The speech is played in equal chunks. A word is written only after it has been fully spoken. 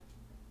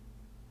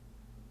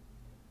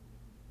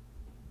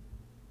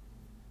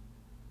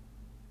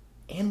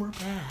And we're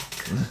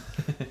back.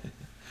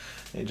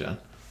 Hey, John.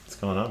 What's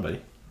going on,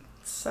 buddy?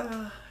 It's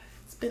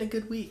been a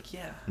good week,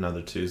 yeah.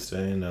 Another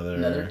Tuesday,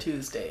 Another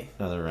Tuesday.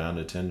 Another round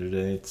of Tinder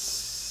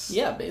dates.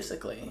 Yeah,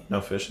 basically.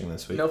 No fishing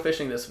this week. No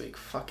fishing this week.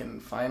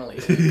 Fucking finally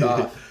a week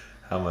off.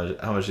 How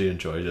much do you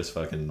enjoy just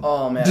fucking...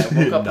 Oh, man,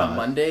 I woke up on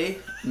Monday,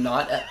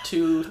 not at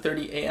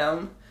 2:30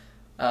 a.m.,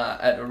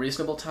 at a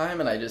reasonable time,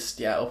 and I just,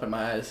 opened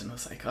my eyes and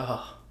was like,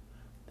 oh,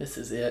 this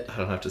is it. I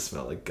don't have to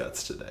smell like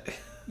guts today.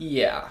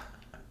 Yeah.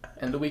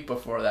 And the week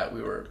before that,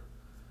 we were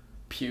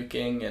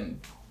puking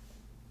and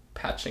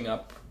patching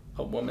up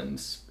a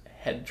woman's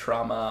head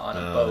trauma on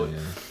a boat. Yeah.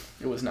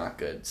 It was not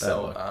good.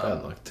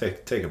 Bad luck.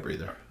 Take a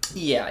breather.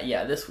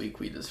 Yeah. This week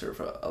we deserve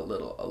a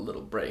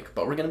little break,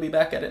 but we're gonna be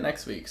back at it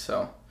next week.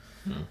 So,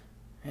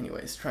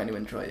 anyways, trying to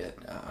enjoy it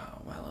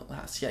while it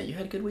lasts. Yeah, you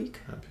had a good week.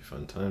 Happy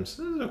fun times.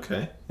 It was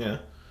okay. Yeah,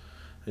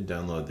 I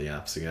downloaded the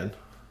apps again.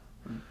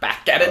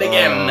 Back at it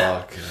again.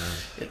 Oh god.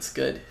 It's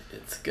good.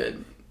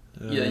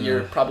 Yeah,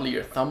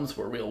 your thumbs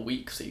were real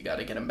weak, so you got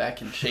to get them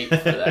back in shape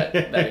for that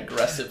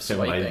aggressive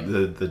swiping.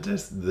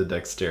 The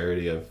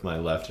dexterity of my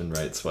left and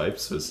right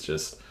swipes was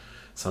just,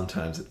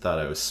 sometimes it thought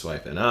I was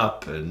swiping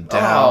up and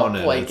down,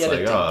 and it's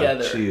like, oh,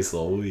 jeez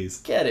Louise.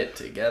 Get it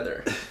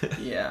together.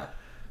 Yeah,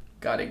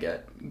 gotta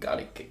get,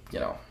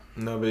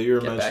 No, but you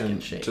were mentioning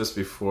just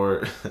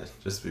before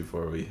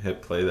we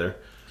hit play there.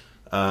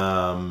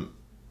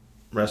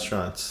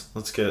 Restaurants.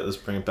 Let's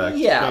bring it back.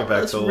 Yeah,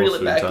 let's reel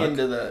it back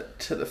into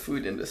the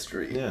food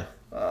industry. Yeah,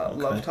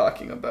 love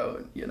talking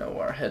about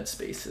our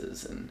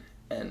headspaces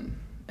and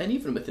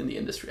even within the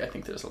industry. I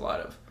think there's a lot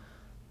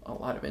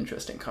of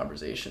interesting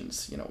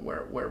conversations.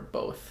 Where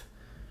both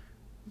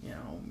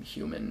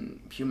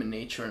human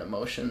nature and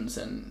emotions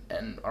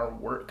and our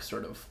work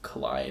sort of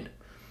collide.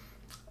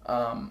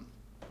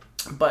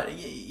 But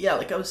yeah,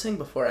 like I was saying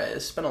before, I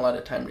spent a lot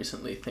of time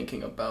recently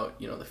thinking about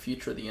the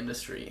future of the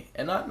industry,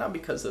 and not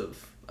because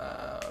of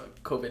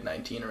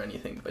COVID-19 or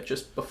anything, but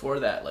just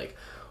before that, like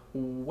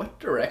what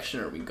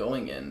direction are we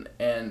going in,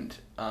 and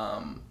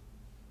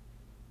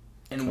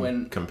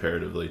when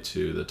comparatively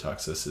to the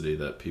toxicity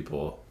that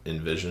people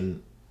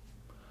envision,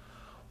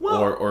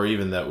 well, or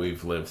even that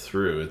we've lived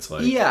through, it's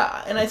like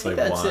and I think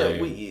that's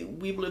it.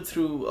 We've lived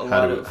through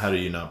how do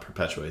you not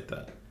perpetuate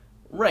that?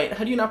 Right.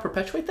 How do you not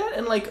perpetuate that?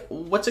 And like,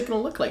 what's it going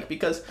to look like?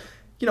 Because,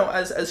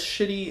 as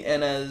shitty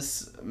and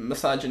as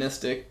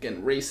misogynistic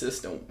and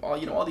racist and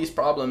all these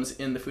problems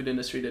in the food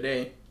industry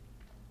today,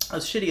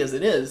 as shitty as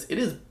it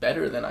is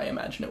better than I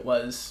imagine it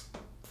was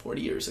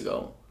 40 years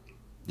ago.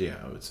 Yeah,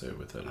 I would say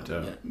without a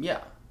doubt.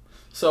 Yeah.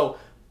 So,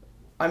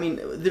 I mean,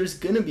 there's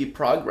going to be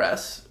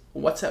progress.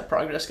 What's that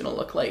progress going to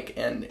look like?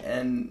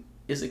 And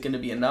is it going to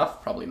be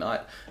enough? Probably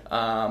not.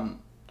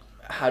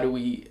 How do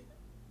we...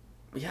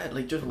 Yeah,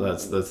 like just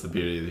that's the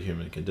beauty of the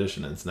human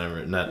condition. It's never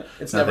enough.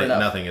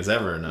 Nothing is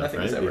ever enough,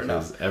 right?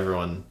 Because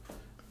everyone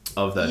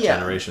of that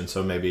generation.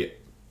 So maybe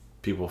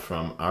people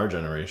from our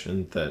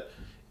generation that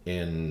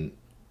in,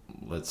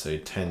 let's say,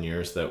 10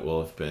 years that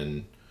will have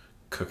been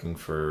cooking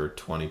for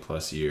 20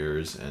 plus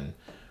years, and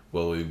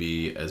will we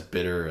be as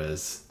bitter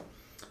as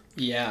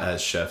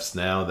chefs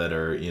now that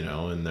are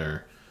in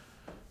their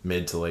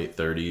mid to late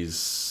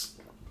 30s,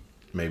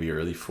 maybe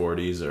early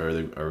 40s, or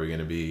are we going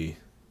to be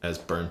as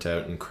burnt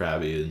out and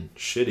crabby and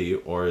shitty,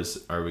 or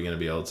are we going to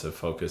be able to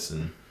focus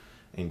and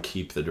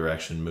keep the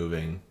direction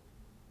moving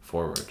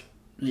forward?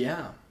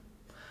 Yeah.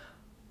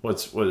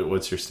 What's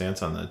your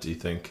stance on that? Do you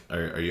think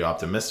are you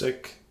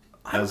optimistic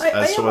as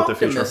to what the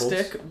future holds? I'm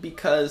optimistic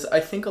because I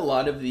think a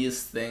lot of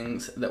these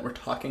things that we're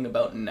talking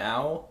about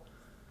now,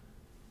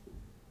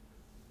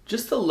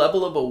 just the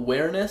level of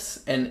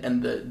awareness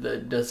and the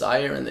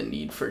desire and the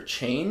need for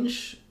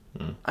change,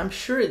 I'm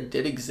sure it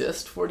did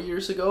exist 40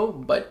 years ago,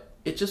 but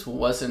it just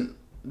wasn't.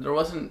 There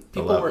wasn't.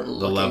 People weren't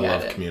looking at it. The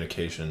level of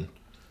communication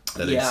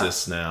that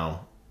exists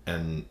now,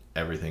 and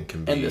everything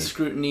can be. And the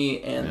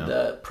scrutiny and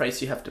the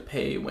price you have to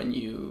pay when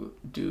you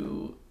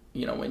do,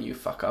 when you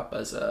fuck up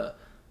as a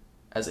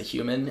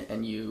human,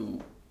 and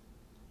you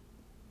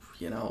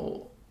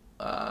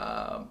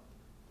are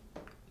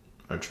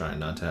trying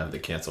not to have the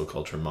cancel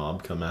culture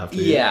mob come after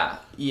you.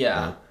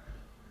 Yeah.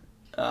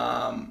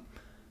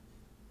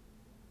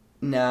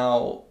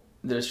 Now,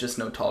 there's just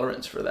no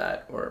tolerance for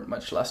that, or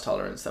much less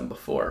tolerance than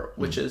before,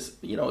 which is,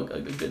 a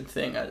good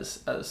thing,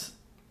 as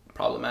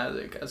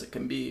problematic as it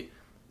can be.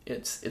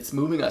 It's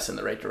moving us in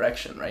the right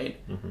direction, right?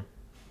 Mm-hmm.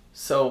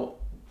 So,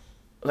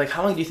 like,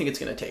 how long do you think it's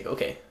going to take?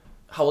 Okay.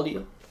 How old are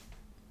you?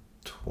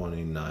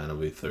 29. I'll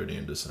be 30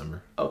 in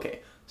December. Okay.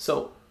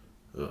 So,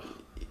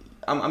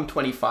 I'm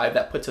 25.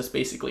 That puts us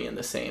basically in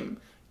the same,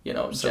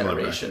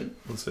 generation.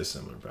 Bracket. Let's say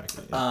similar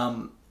bracket.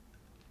 Yeah.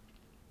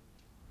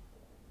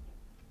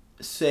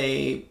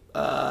 Say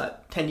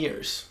 10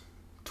 years,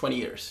 20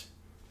 years,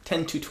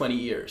 10 to 20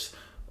 years.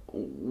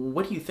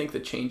 What do you think the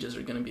changes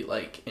are going to be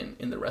like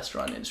in the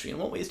restaurant industry? In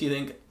what ways do you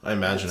think? I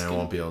imagine I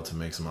won't be able to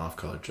make some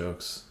off-color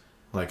jokes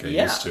like I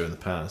used to in the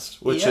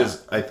past, which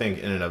is, I think,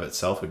 in and of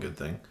itself a good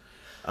thing.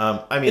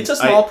 I mean, it's a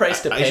small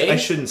price to pay. I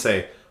shouldn't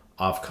say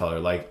off-color.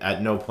 Like,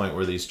 at no point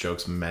were these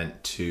jokes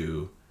meant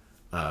to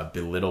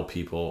belittle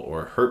people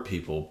or hurt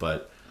people,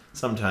 but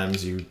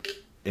sometimes in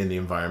the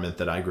environment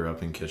that I grew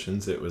up in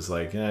kitchens, it was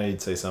like,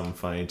 you'd say something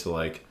funny to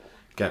like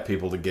get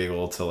people to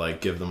giggle, to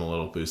like give them a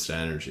little boost of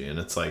energy. And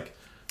it's like,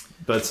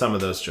 but some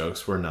of those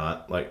jokes were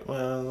not like,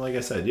 well, like I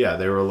said, yeah,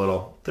 they were a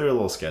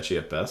little sketchy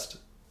at best.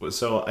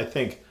 So I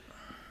think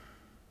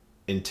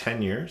in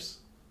 10 years,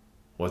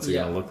 what's it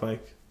going to look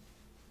like?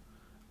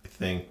 I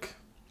think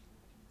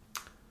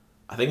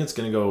it's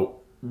going to go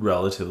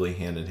relatively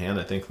hand in hand.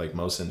 I think like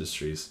most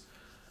industries,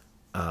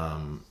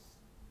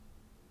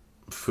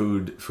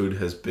 food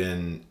has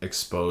been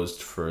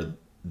exposed for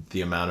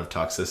the amount of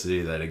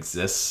toxicity that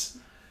exists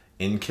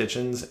in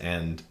kitchens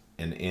and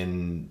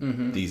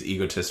in these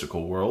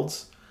egotistical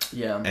worlds.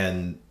 Yeah.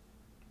 And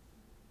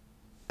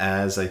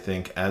as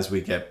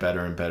we get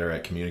better and better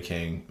at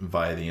communicating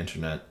via the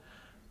internet,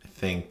 I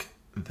think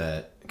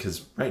that,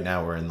 because right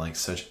now we're in like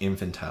such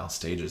infantile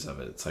stages of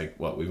it. It's like,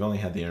 we've only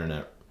had the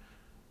internet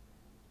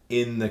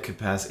in the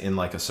capacity, in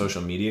like a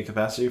social media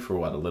capacity for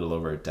a little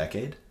over a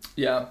decade.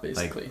 Yeah,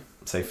 basically. Like,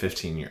 say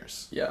 15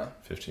 years. Yeah.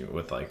 15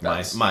 with like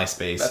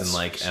MySpace and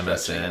like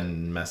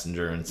MSN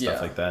Messenger and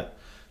stuff like that.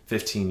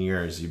 15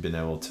 years you've been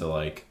able to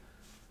like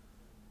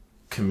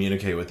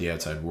communicate with the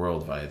outside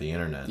world via the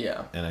internet.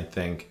 Yeah. And I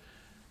think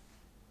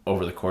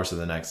over the course of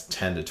the next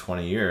 10 to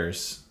 20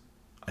 years,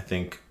 I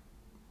think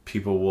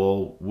people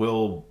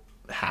will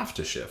have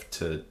to shift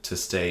to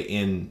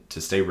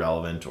stay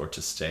relevant, or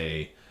to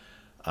stay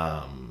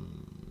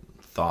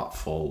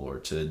thoughtful, or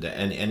to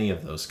any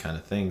of those kind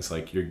of things.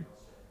 Like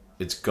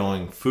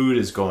food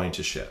is going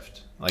to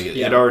shift. Like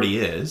it already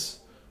is,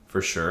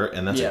 for sure.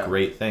 And that's a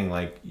great thing.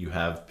 Like, you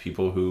have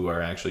people who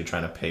are actually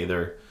trying to pay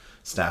their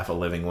staff a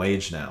living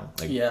wage now.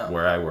 Like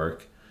where I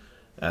work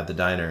at the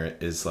diner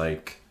is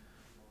like,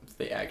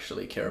 they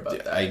actually care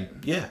about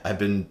that. I've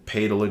been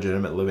paid a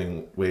legitimate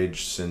living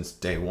wage since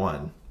day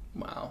one.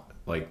 Wow.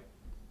 Like,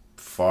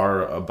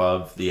 far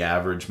above the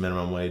average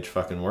minimum wage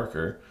fucking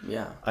worker.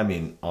 Yeah. I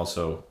mean,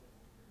 also,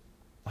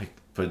 like,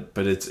 but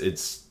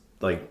it's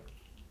like,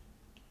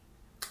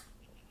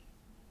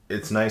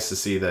 it's nice to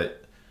see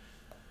that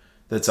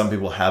some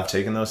people have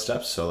taken those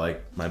steps. So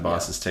like, my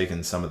boss has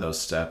taken some of those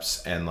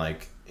steps, and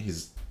like,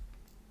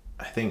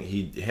 I think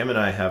him and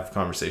I have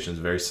conversations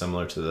very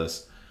similar to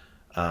this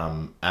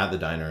at the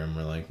diner, and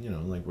we're like,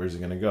 like, where's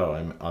it gonna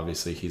go?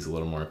 Obviously he's a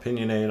little more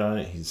opinionated on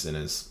it. He's in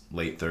his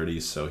late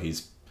 30s, so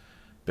he's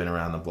been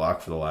around the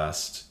block for the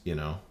last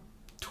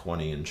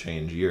 20 and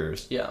change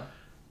years. Yeah.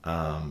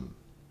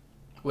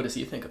 What does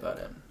he think about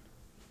it?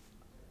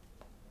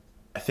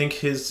 I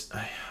think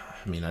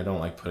I don't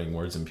like putting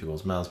words in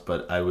people's mouths,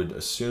 but I would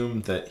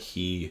assume that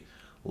he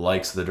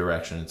likes the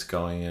direction it's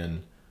going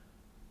in,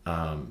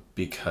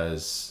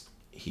 because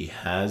he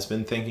has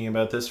been thinking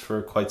about this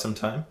for quite some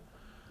time.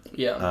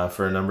 Yeah.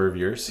 For a number of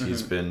years.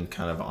 He's been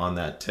kind of on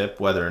that tip.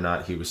 Whether or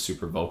not he was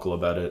super vocal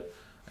about it,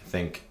 I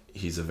think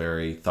he's a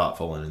very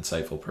thoughtful and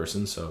insightful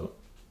person, so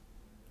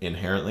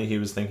inherently he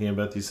was thinking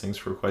about these things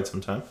for quite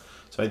some time.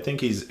 So I think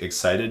he's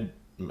excited.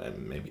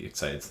 Maybe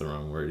excited's the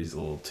wrong word. He's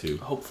a little too...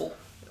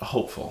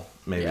 Hopeful,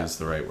 maybe is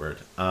the right word.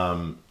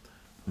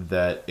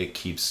 That it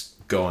keeps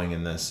going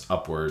in this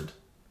upward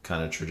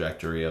kind of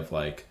trajectory of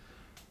like,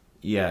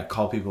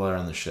 call people out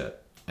on the shit,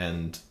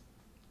 and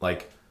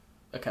like...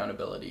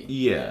 accountability.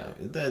 Yeah.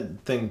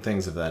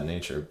 Things of that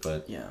nature.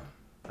 But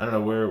I don't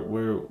know,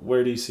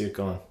 where do you see it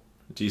going?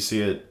 Do you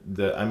see it?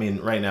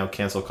 Right now,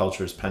 cancel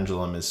culture's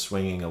pendulum is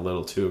swinging a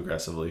little too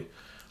aggressively,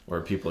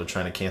 where people are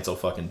trying to cancel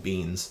fucking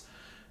beans,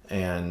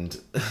 and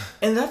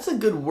that's a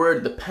good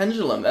word, the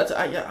pendulum.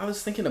 I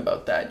was thinking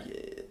about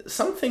that.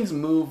 Some things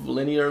move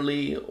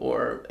linearly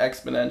or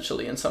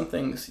exponentially, and some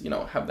things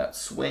have that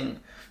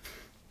swing.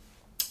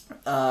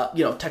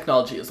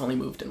 Technology has only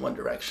moved in one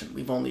direction.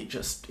 We've only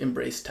just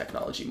embraced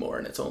technology more,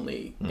 and it's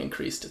only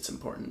increased its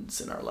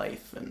importance in our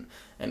life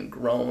and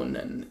grown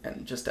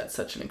and just at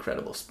such an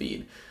incredible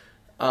speed.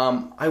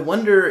 I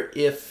wonder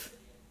if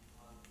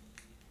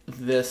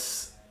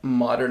this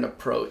modern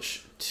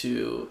approach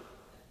to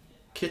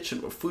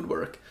kitchen or food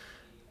work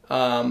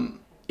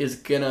is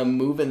gonna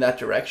move in that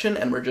direction,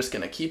 and we're just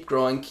gonna keep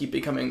growing, keep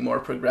becoming more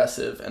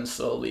progressive, and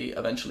slowly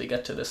eventually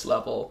get to this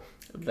level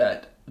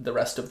that the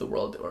rest of the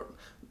world, or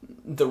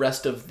the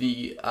rest of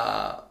the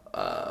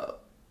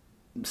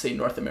say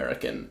North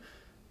American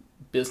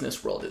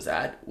business world is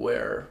at,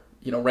 where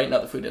right now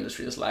the food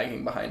industry is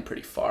lagging behind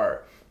pretty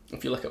far.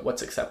 If you look at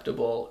what's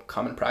acceptable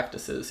common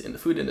practices in the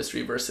food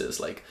industry versus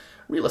like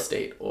real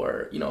estate,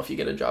 or if you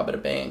get a job at a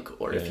bank,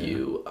 or if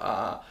you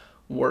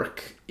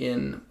work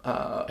in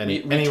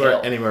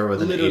anywhere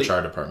with an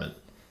HR department,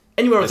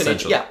 anywhere with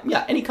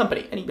any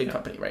company, any big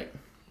company, right?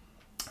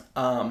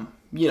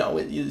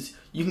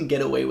 You can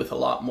get away with a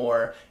lot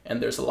more,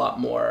 and there's a lot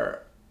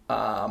more,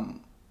 I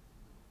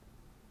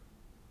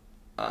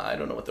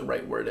don't know what the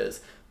right word is,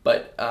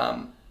 but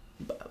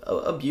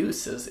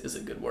abuse is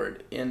a good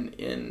word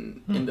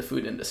in the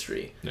food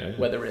industry,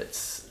 whether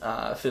it's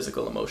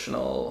physical,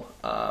 emotional,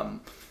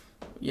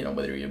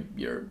 whether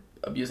you're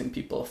abusing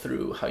people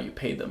through how you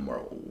pay them or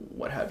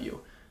what have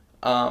you.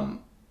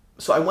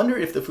 So I wonder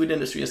if the food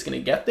industry is going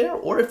to get there,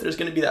 or if there's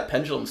going to be that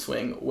pendulum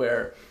swing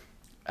where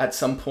at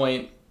some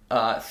point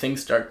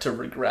things start to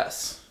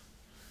regress.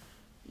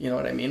 You know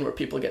what I mean? Where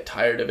people get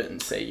tired of it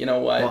and say, you know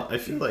what? Well, I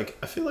feel like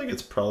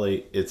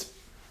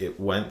it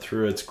went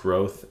through its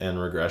growth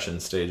and regression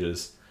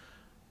stages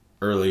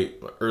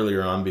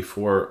earlier on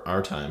before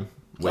our time,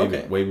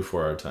 way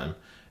before our time.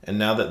 And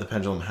now that the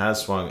pendulum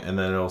has swung, and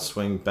then it'll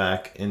swing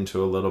back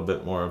into a little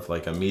bit more of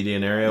like a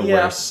median area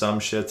where some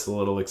shit's a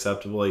little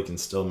acceptable. You can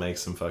still make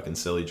some fucking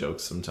silly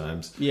jokes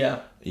sometimes. Yeah.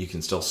 You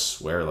can still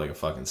swear like a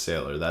fucking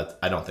sailor.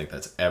 I don't think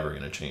that's ever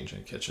going to change in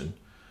a kitchen.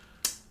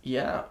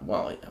 Yeah,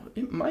 well,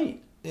 it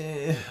might.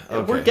 Okay.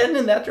 We're getting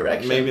in that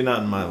direction. Maybe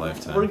not in my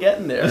lifetime. We're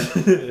getting there.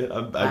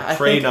 I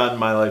pray not in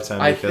my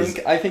lifetime, because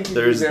I think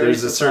there's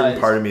a certain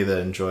part of me that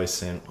enjoys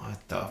saying,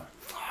 what the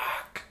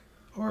fuck?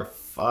 Or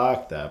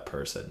fuck that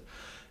person.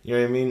 You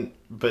know what I mean?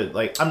 But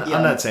like, I'm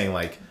not saying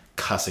like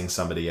cussing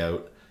somebody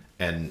out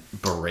and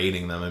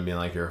berating them and being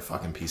like, you're a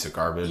fucking piece of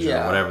garbage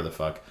or whatever the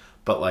fuck.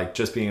 But like,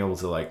 just being able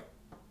to like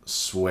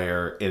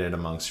swear in it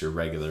amongst your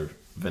regular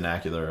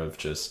vernacular of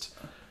just...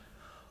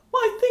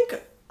 Well, I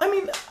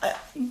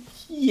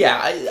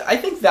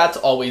think that's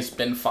always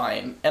been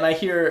fine. And I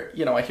hear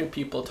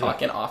people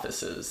talk in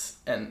offices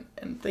and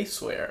they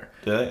swear.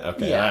 Do they?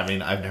 Okay. Yeah. I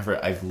mean,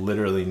 I've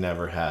literally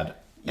never had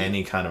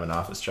any kind of an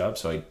office job,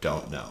 so I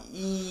don't know.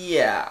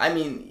 Yeah, I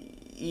mean,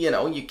 you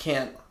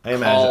can't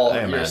call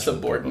your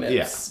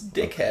subordinates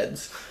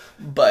dickheads,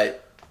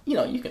 but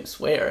you can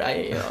swear.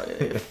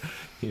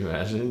 You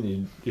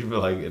imagine you'd be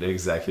like an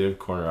executive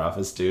corner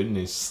office dude, and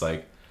he's just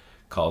like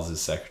calls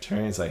his secretary,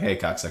 and he's like, "Hey,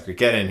 cocksucker,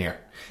 get in here."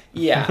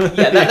 Yeah,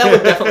 that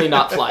would definitely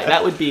not fly.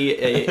 That would be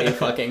a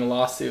fucking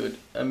lawsuit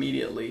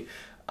immediately.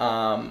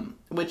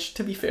 Which,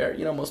 to be fair,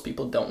 most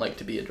people don't like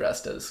to be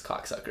addressed as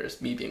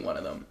cocksuckers. Me being one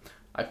of them.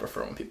 I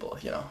prefer when people,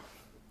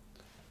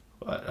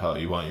 What? Oh,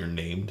 you want your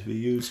name to be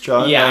used,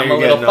 John? Yeah, I'm a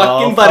little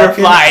fucking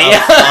butterfly.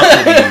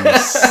 You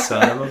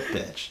son of a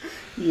bitch.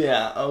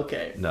 Yeah,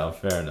 okay. No,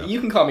 fair enough. You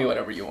can call me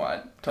whatever you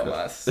want,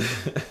 Tomas.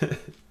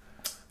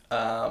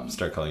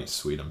 Start calling you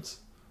Sweetums.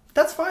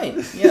 That's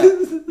fine.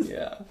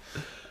 Yeah.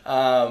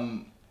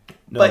 No.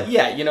 But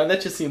yeah, that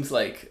just seems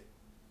like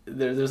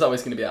there's always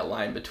going to be that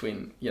line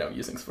between,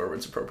 using swear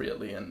words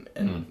appropriately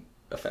and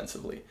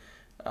offensively.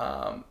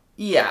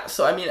 Yeah,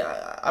 so I mean,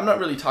 I'm not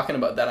really talking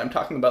about that. I'm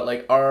talking about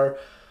like, are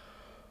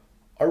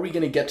we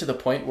going to get to the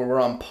point where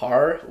we're on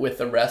par with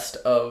the rest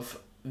of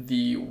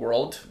the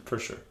world? For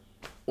sure.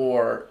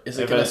 Or is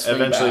it going to swing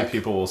eventually back?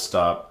 People will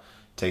stop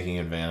taking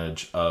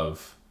advantage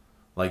of,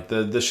 like,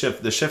 the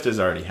shift. The shift is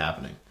already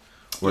happening,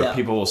 where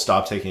people will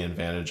stop taking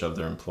advantage of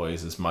their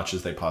employees as much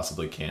as they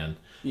possibly can,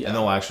 and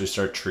they'll actually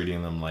start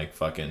treating them like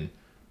fucking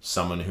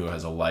someone who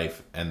has a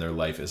life, and their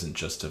life isn't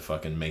just to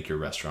fucking make your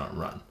restaurant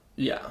run.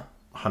 Yeah.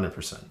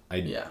 100%.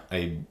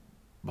 I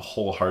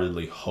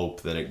wholeheartedly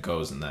hope that it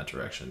goes in that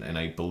direction, and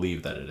I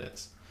believe that it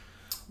is.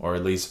 Or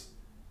at least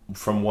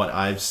from what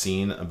I've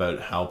seen about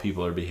how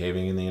people are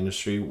behaving in the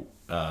industry,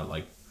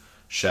 like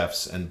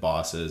chefs and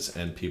bosses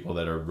and people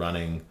that are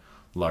running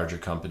larger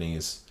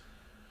companies,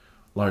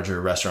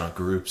 larger restaurant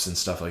groups and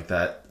stuff like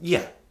that.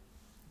 Yeah,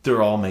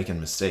 they're all making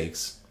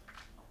mistakes.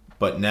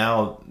 But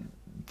now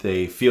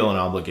they feel an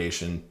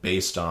obligation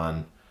based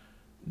on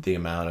the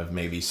amount of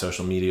maybe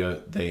social media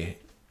they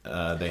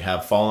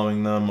have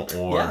following them,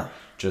 or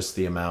just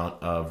the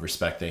amount of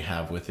respect they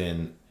have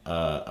within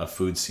a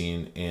food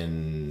scene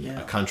in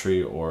a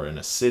country or in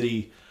a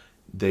city.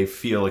 They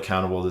feel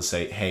accountable to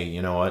say, hey,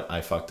 you know what? I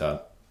fucked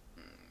up.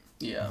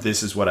 Yeah.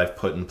 This is what I've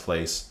put in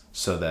place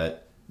so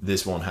that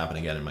this won't happen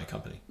again in my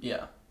company.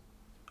 Yeah.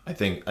 I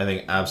think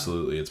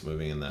absolutely it's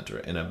moving in that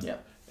in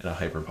a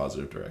hyper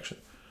positive direction.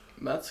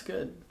 That's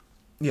good.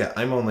 Yeah,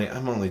 I'm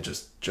only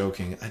just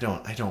joking. I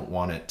don't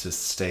want it to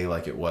stay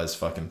like it was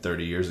fucking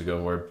 30 years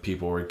ago, where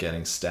people were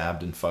getting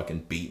stabbed and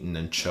fucking beaten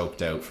and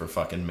choked out for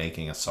fucking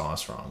making a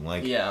sauce wrong.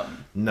 Like,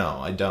 no,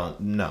 I don't.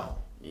 No.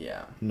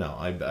 Yeah. No,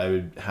 I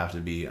would have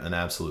to be an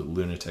absolute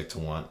lunatic to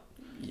want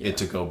it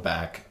to go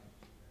back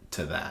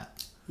to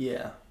that.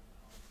 Yeah.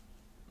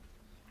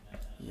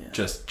 Yeah.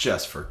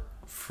 Just for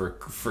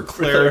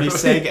clarity's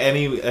sake,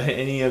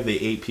 any of the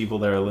 8 people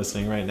that are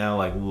listening right now,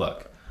 like,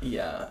 look.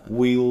 Yeah.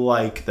 We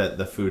like that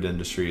the food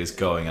industry is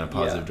going in a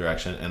positive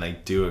direction, and I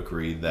do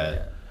agree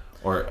that,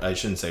 or I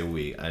shouldn't say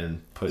we, I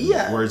didn't put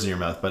words in your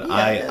mouth, but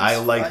I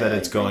like that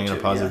it's going in a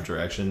positive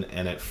direction,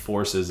 and it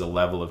forces a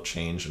level of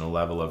change and a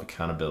level of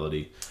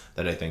accountability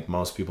that I think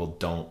most people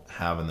don't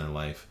have in their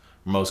life.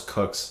 Most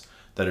cooks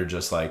that are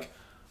just like,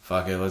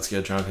 fuck it, let's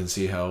get drunk and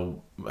see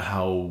how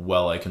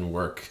well I can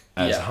work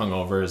as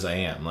hungover as I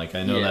am. Like,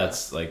 I know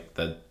that's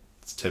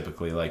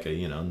typically like a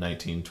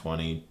 19,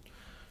 20,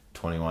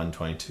 21,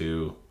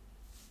 22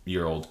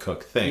 year old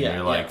cook thing.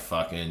 You're like,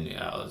 fucking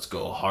let's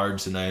go hard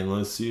tonight,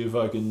 let's see if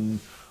I can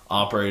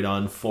operate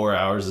on 4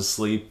 hours of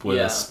sleep with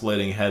a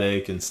splitting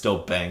headache and still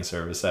bang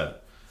service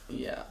out.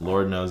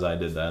 Lord knows I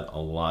did that a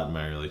lot in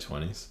my early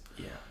 20s.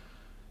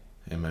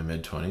 In my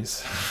mid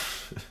 20s.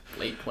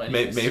 Late 20s.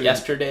 Maybe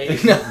yesterday.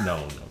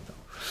 No.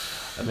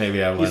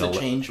 maybe I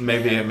went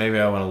maybe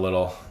I went a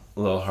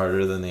little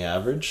harder than the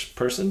average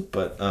person,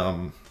 but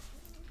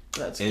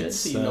that's good.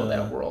 So you know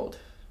that world.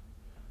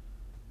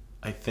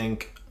 I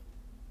think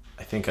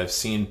I've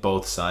seen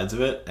both sides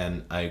of it,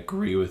 and I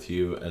agree with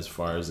you as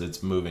far as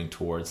it's moving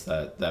towards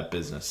that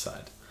business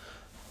side.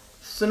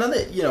 So now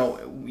that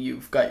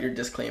you've got your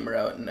disclaimer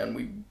out, and then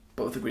we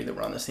both agree that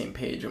we're on the same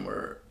page, and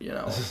we're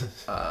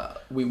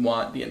we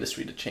want the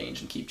industry to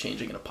change and keep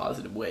changing in a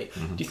positive way.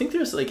 Mm-hmm. Do you think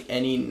there's like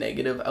any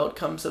negative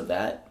outcomes of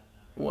that?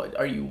 What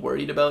are you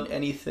worried about?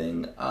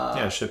 Anything?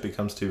 Shit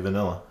becomes too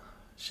vanilla.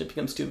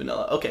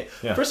 Okay.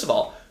 Yeah. First of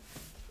all,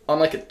 on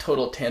like a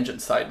total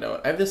tangent side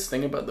note, I have this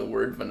thing about the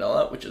word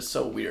vanilla, which is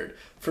so weird.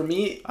 For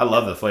me, I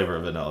love the flavor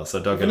of vanilla,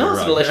 so don't get me wrong.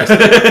 Vanilla's delicious.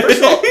 First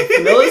of all,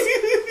 vanilla's...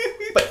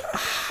 But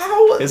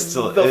how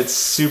it's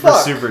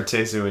super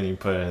tasty when you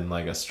put in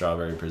like a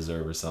strawberry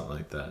preserve or something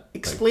like that.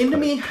 Explain to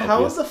me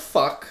how the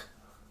fuck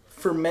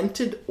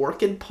fermented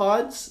orchid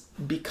pods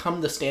become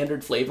the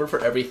standard flavor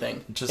for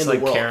everything just in like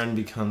the world. Karen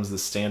becomes the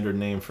standard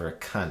name for a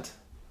cunt.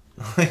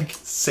 Like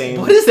same.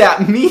 What does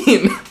that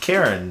mean?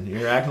 Karen,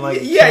 you're acting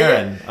like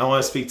Karen. Yeah. I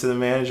want to speak to the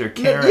manager,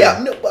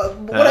 Karen.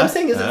 What I'm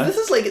saying is this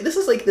is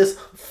like this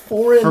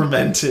foreign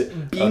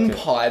fermented bean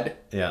pod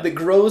that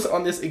grows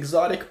on this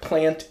exotic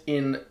plant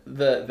in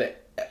the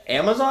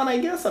Amazon, I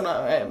guess.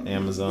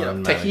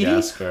 Amazon, Tahiti,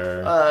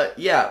 Madagascar.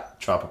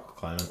 Tropical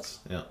climates.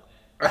 Yeah.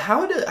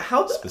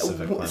 How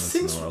specific climates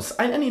in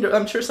the world.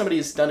 I'm sure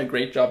somebody's done a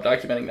great job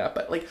documenting that,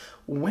 but like,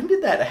 when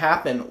did that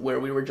happen? Where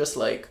we were just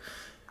like,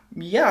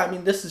 yeah, I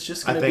mean, this is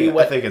just going to be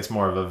what... I think it's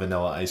more of a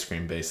vanilla ice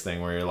cream based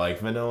thing where you're like,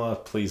 vanilla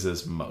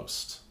pleases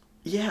most.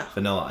 Yeah.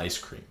 Vanilla ice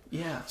cream.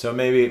 Yeah. So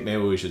maybe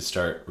we should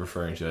start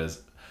referring to it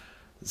as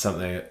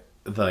something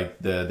like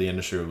the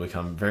industry will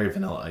become very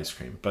vanilla ice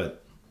cream,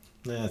 but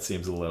it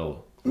seems a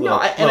little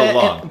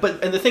long.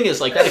 But the thing is,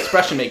 like, that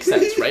expression makes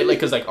sense, right? Like,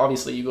 because like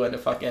obviously you go into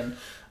fucking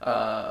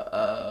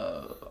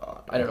I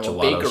don't know,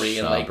 a bakery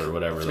and like or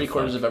whatever,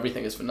 3/4 of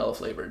everything is vanilla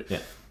flavored. Yeah.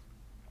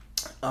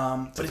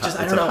 But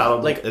I don't know.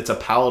 Like, it's a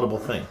palatable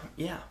thing.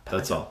 Yeah.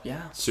 That's all.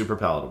 Yeah. Super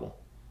palatable.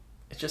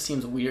 It just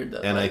seems weird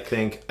that. And I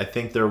think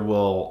there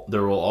will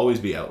always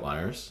be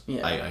outliers.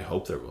 Yeah. I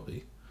hope there will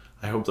be.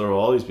 I hope there will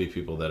always be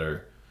people that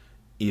are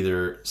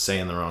either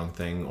saying the wrong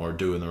thing or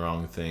doing the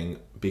wrong thing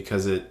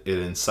because it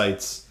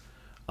incites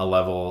a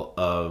level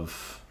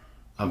of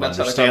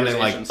understanding,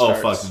 like, oh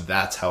fuck,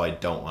 that's how I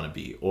don't want to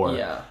be, or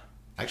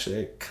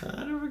actually I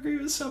kind of agree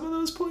with some of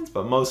those points,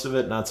 but most of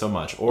it not so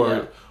much,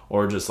 or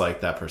just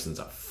like that person's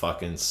a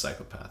fucking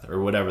psychopath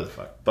or whatever the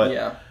fuck.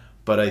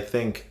 But I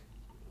think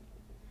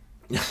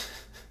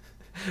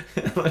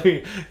let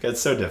me get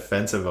so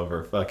defensive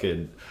over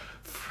fucking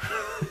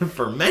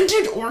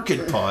fermented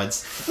orchid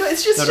pods. No,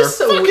 it's just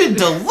so fucking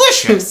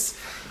delicious.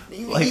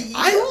 Like,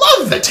 I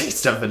love the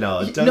taste of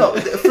vanilla.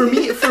 For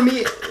me,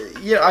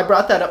 I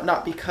brought that up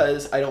not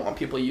because I don't want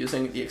people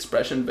using the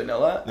expression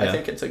vanilla. Yeah. I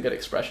think it's a good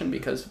expression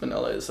because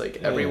vanilla is like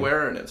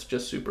everywhere and it's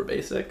just super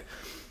basic.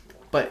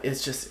 But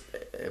it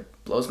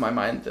blows my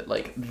mind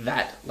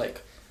that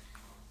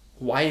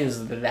why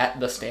is that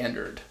the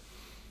standard?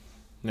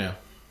 Yeah.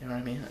 You know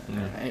what I mean?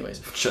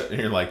 Anyways.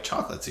 You're like,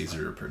 chocolate's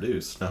easier to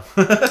produce. No.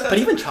 But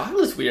even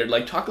chocolate's weird.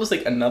 Like, chocolate's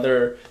like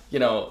another,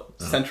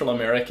 Central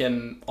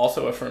American,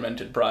 also a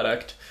fermented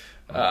product.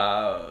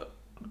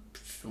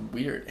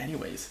 Weird.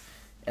 Anyways.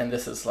 And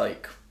this is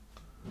like,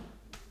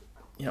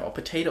 a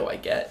potato I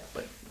get.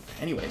 But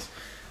anyways.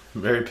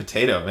 Very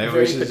potato. Maybe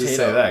we should just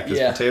say that.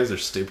 Because potatoes are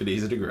stupid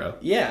easy to grow.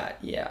 Yeah.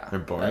 They're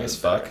boring as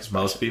fuck.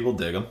 Most people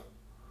dig them.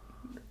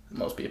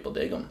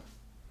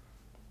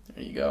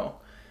 There you go.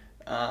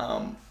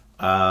 So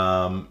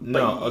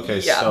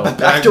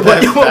back to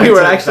what we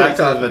were actually talking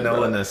about. The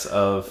vanilla-ness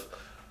of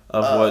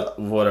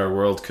what our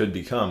world could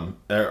become,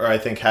 or I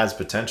think has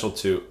potential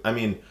to. I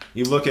mean,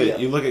 you look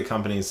at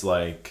companies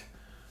like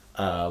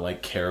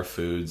Care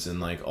Foods and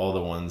like all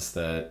the ones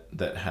that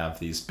have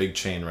these big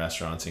chain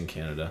restaurants in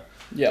Canada.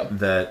 Yeah.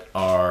 That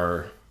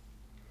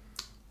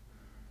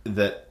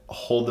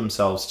hold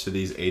themselves to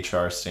these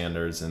HR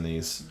standards and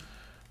these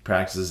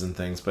practices and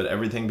things, but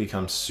everything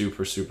becomes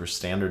super, super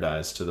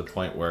standardized to the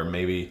point where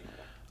maybe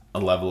a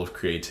level of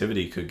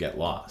creativity could get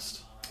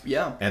lost.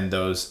 Yeah. And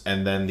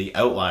then the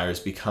outliers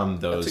become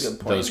those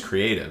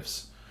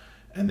creatives,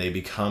 and they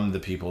become the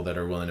people that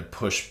are willing to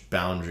push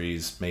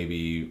boundaries,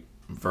 maybe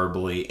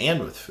verbally and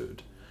with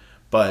food.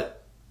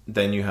 But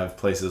then you have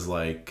places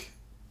like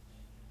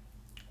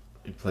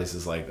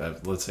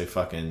let's say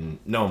fucking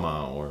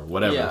Noma or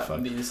whatever. Yeah,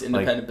 these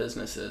independent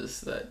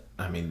businesses that.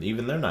 I mean,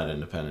 even they're not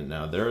independent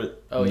now.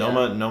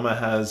 Noma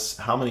has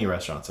how many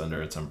restaurants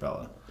under its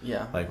umbrella?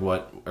 Yeah. Like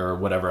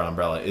whatever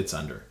umbrella it's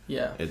under.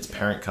 Yeah. Its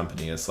parent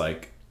company is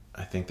like,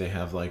 I think they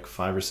have like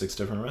 5 or 6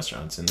 different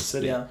restaurants in the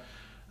city. Yeah.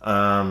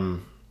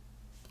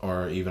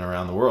 Or even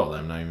around the world.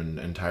 I'm not even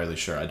entirely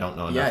sure. I don't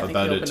know enough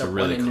about it to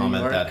really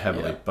comment that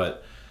heavily. Yeah.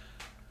 But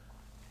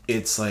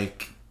it's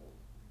like.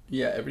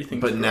 Yeah,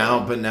 everything. But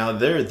now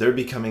they're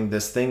becoming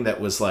this thing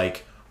that was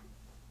like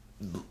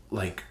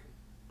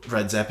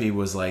Redzepi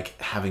was like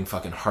having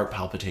fucking heart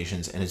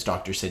palpitations, and his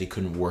doctor said he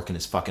couldn't work in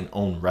his fucking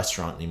own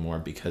restaurant anymore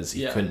because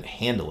he couldn't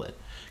handle it,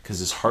 because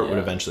his heart would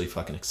eventually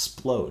fucking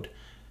explode.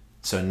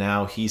 So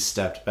now he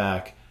stepped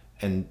back,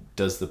 and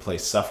does the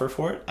place suffer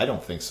for it? I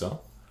don't think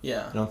so.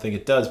 Yeah. I don't think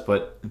it does,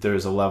 but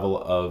there's a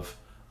level of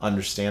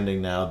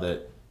understanding now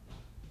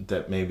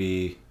that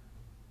maybe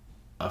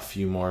a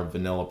few more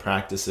vanilla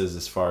practices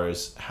as far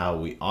as how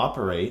we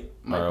operate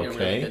might be a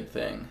really good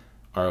thing.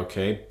 Are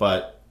okay,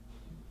 but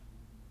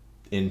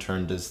in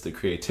turn does the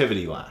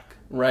creativity lack.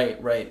 Right,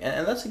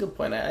 and that's a good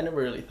point. I never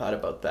really thought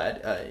about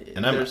that.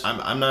 And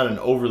I'm not an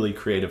overly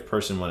creative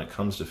person when it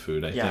comes to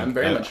food. I'm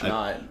very much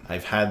not.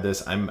 I've had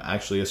this. I'm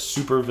actually a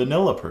super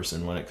vanilla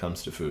person when it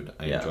comes to food.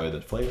 I enjoy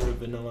the flavor of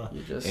vanilla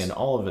and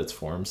all of its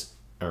forms,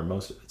 or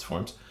most of its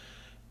forms.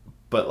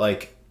 But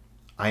like,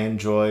 I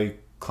enjoy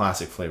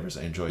classic flavors.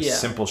 I enjoy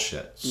simple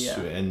shit. Yeah.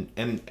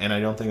 And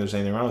I don't think there's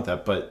anything wrong with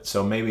that. But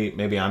so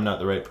maybe I'm not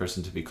the right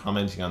person to be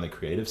commenting on the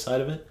creative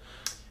side of it.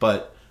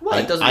 But well,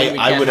 it doesn't mean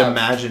I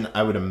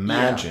would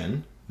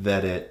imagine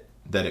that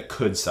it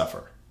could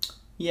suffer.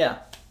 Yeah.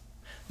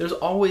 There's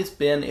always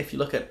been, if you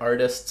look at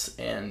artists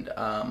and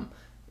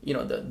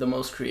the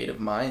most creative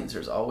minds,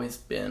 there's always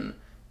been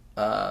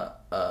a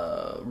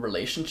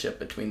relationship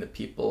between the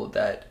people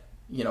that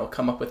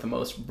come up with the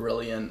most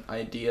brilliant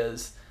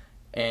ideas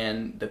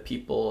and the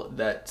people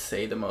that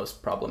say the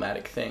most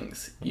problematic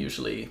things.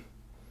 Usually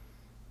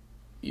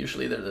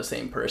they're the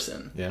same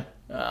person. Yeah.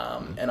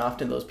 And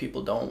often those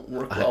people don't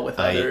work well with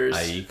others.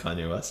 I.e.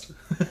 Kanye West.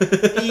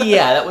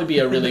 Yeah, that would be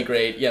a really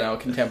great,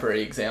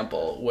 contemporary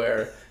example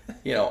where,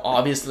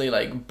 obviously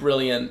like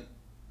brilliant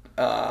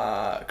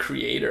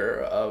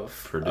creator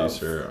of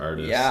producer,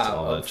 artist,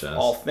 all that jazz.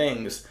 All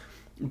things.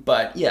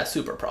 But yeah,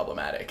 super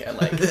problematic and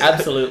like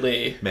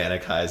absolutely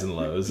manic highs and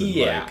lows and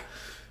like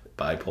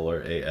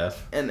bipolar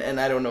AF. And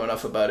I don't know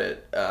enough about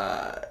it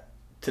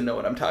to know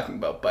what I'm talking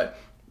about, but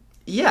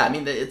yeah, I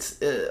mean it's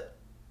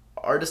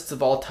artists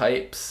of all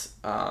types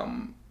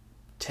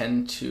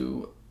tend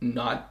to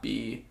not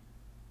be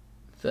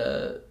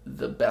the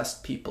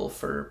best people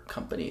for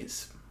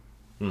companies,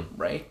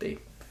 right?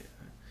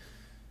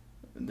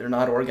 They're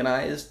not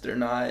organized. They're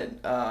not.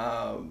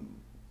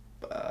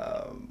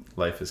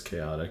 Life is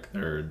chaotic.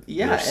 They're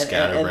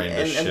scatterbrained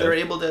as shit. And they're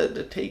able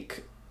to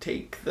take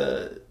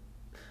the.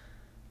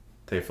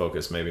 They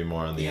focus maybe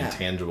more on the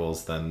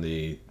intangibles than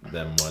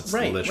what's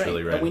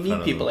literally right. And we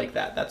need people like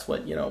that. That's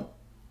what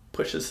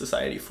pushes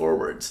society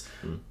forwards.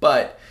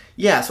 But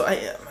yeah, so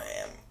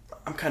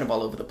I'm kind of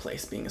all over the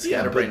place, being a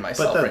scatterbrain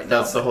myself right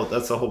now. That's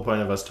the whole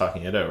point of us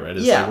talking it out, right?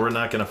 It's like we're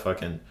not gonna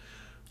fucking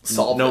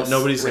solve this.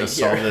 Nobody's gonna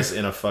solve this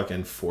in a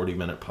fucking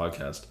 40-minute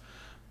podcast.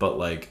 But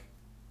like,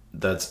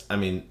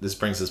 this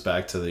brings us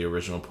back to the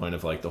original point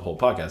of like the whole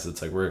podcast.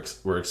 It's like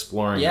we're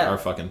exploring our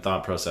fucking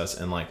thought process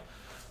and like,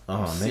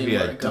 maybe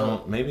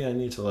I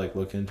need to like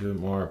look into it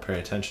more or pay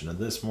attention to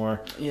this more.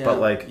 Yeah, but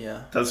like,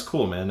 that's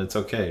cool, man. It's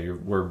okay.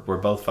 We're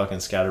both fucking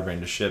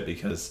scatterbrained as shit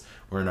because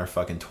we're in our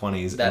fucking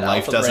 20s and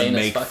life doesn't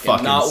make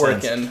fucking not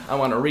sense. Working. I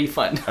want a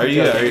refund. Are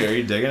you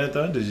digging it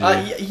though? Did you?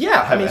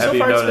 Have so you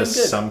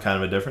noticed some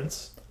kind of a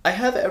difference? I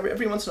have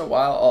every once in a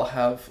while. I'll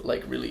have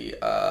like really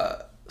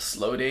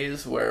slow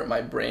days where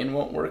my brain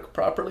won't work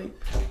properly.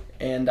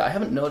 And I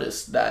haven't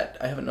noticed that.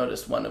 I haven't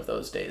noticed one of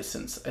those days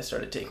since I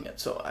started taking it.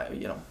 So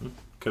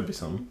could be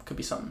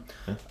something.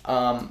 Yeah.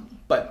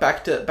 But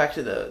back to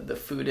the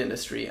food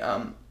industry.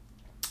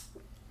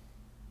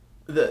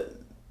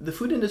 The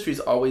food industry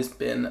has always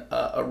been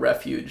a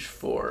refuge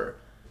for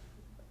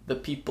the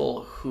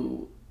people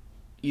who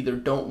either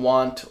don't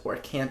want or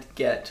can't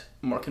get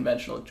more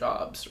conventional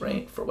jobs,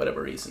 right? For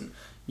whatever reason.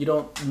 You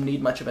don't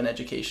need much of an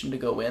education to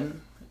go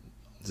in.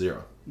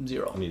 Zero.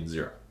 You need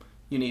zero.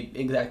 You need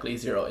exactly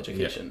zero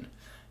education.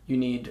 Yeah.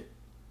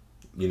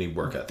 You need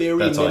work ethic. Very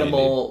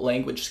minimal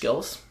language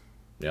skills.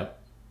 Yep.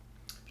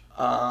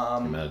 The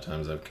amount of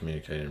times I've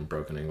communicated in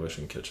broken English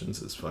in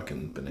kitchens is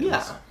fucking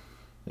bananas.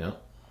 Yeah.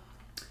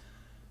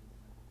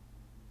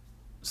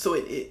 So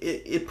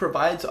it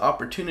provides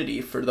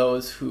opportunity for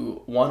those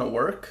who want to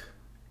work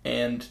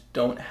and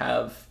don't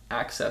have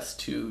access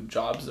to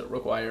jobs that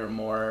require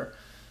more,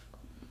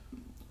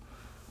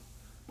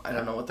 I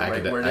don't know what the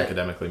right word is.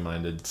 Academically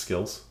minded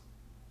skills?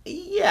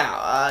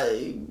 Yeah.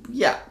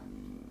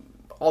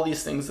 All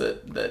these things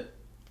that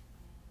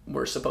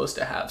we're supposed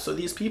to have. So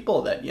these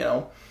people that,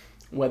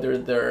 whether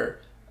they're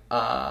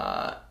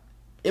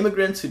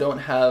immigrants who don't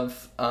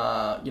have,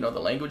 the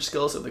language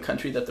skills of the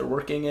country that they're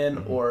working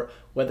in, or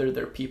whether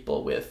they're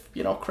people with,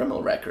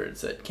 criminal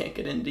records that can't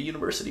get into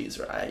universities,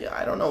 or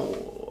I don't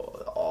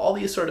know, all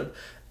these sort of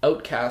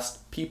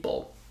outcast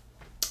people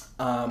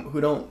who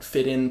don't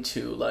fit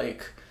into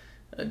like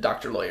a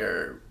doctor,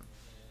 lawyer,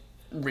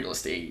 real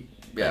estate,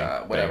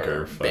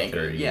 whatever,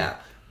 banker,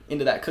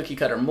 into that cookie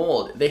cutter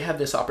mold. They have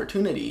this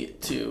opportunity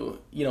to,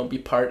 be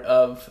part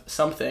of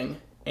something,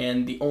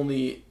 and the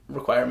only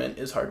requirement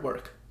is hard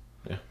work.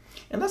 Yeah.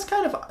 And that's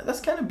kind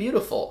of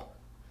beautiful.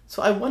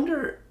 So I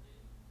wonder,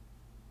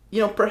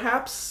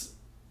 perhaps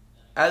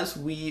as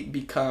we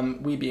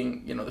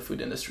being, the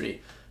food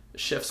industry,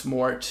 shifts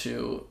more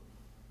to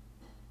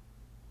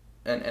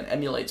and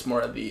emulates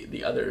more of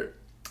the other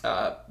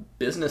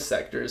business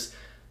sectors,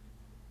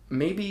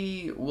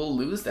 maybe we'll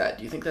lose that.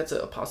 Do you think that's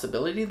a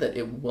possibility, that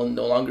it will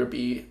no longer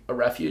be a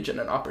refuge and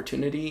an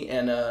opportunity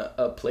and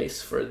a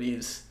place for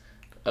these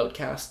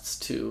outcasts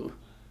to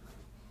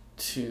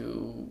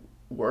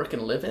work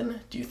and live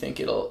in? Do you think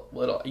it'll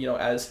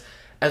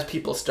as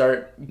people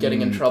start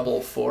getting in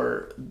trouble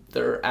for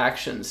their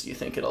actions, do you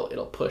think it'll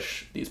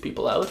push these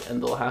people out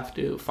and they'll have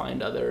to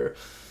find other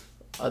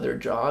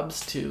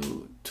jobs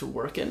to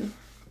work in?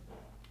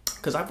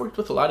 Because I've worked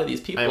with a lot of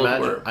these people.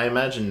 I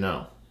imagine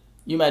no.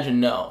 You imagine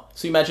no.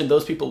 So you imagine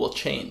those people will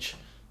change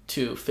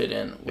to fit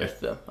in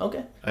with the...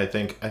 Okay. I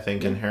think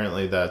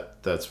inherently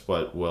that's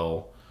what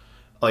will...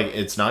 Like,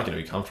 it's not going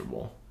to be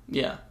comfortable.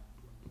 Yeah.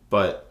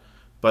 But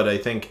I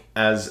think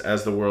as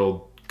the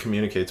world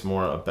communicates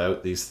more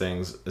about these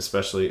things,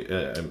 especially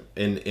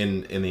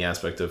in the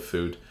aspect of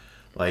food,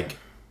 like,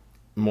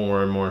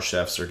 more and more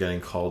chefs are getting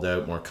called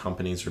out, more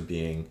companies are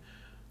being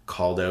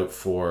called out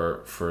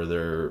for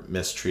their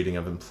mistreating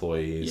of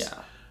employees.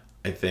 Yeah.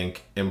 I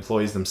think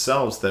employees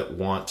themselves that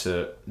want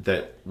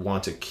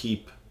to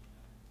keep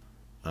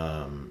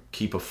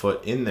a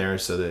foot in there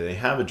so that they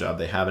have a job,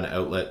 they have an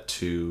outlet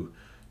to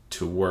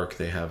work,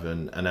 they have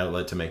an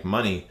outlet to make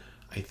money.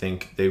 I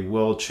think they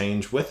will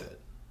change with it.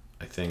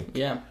 I think.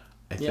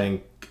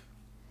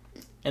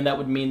 And that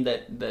would mean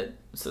that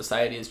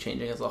society is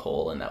changing as a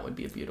whole, and that would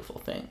be a beautiful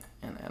thing.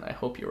 And I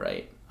hope you're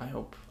right. I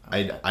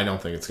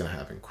don't think it's going to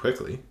happen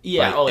quickly.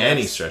 Yeah. By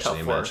any stretch of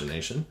the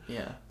imagination.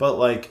 Yeah. But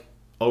like,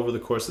 over the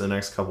course of the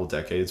next couple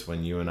decades,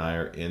 when you and I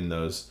are in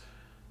those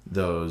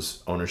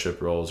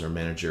ownership roles or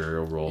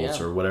managerial roles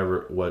or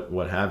whatever,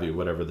 what have you,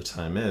 whatever the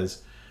time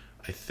is,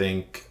 I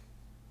think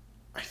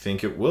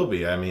it will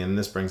be. I mean,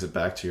 this brings it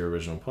back to your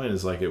original point,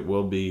 is like, it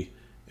will be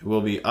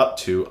up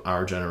to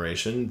our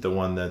generation, the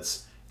one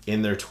that's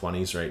in their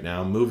 20s right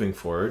now, moving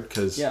forward,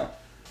 because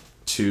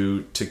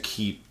to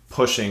keep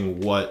pushing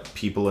what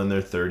people in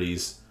their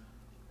 30s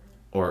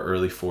or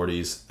early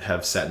 40s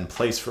have set in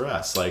place for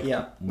us. Like,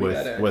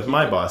 with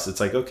my boss, it's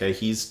like, okay,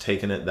 he's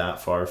taken it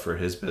that far for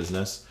his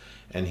business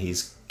and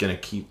he's going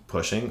to keep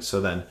pushing.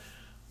 So then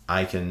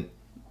I can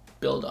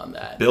build on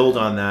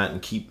that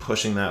and keep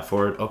pushing that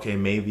forward. Okay,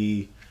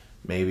 maybe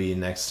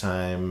next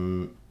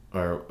time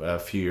or a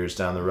few years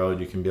down the road,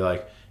 you can be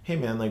like, hey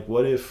man, like,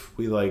 what if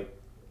we like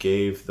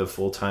gave the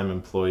full-time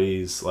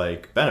employees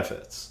like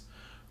benefits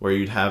where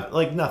you'd have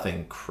like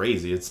nothing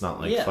crazy. It's not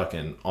like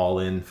fucking all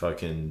in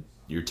fucking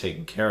you're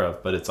taken care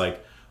of, but it's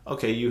like,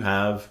 okay, you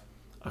have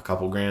a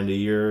couple grand a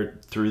year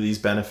through these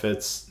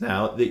benefits.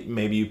 Now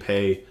maybe you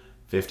pay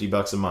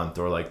 $50 a month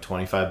or like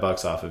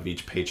 $25 off of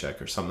each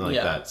paycheck or something like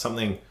that.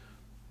 Something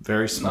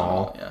very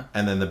small.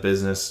 And then the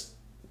business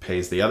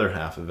pays the other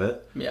half of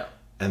it. Yeah.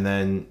 And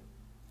then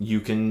you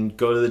can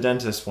go to the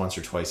dentist once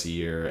or twice a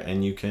year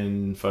and you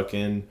can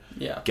fucking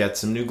get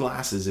some new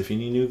glasses if you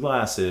need new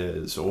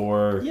glasses,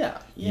 or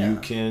you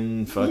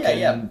can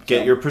fucking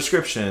get your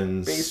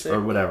prescriptions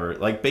or whatever,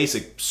 like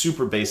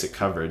super basic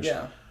coverage.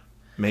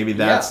 Maybe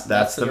that's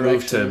the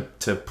move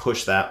to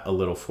push that a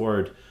little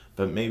forward.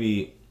 But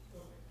maybe,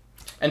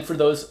 and for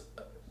those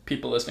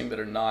people listening that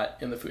are not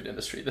in the food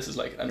industry, this is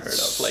like unheard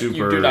of. Like, you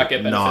do not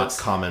get benefits.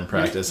 Not common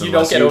practice. You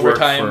don't get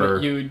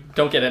overtime. You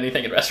don't get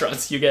anything in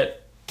restaurants. You get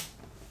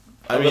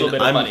a little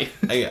bit of money.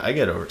 I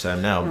get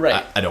overtime now.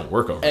 Right. I don't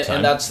work overtime.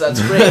 And that's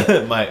great.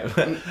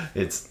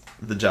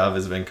 The job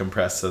has been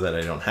compressed so that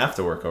I don't have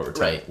to work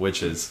overtime. Right.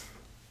 Which is,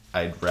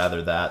 I'd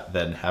rather that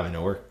than having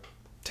to work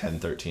 10,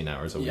 13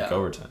 hours a week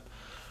overtime,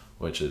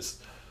 which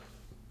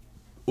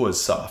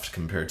was soft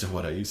compared to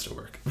what I used to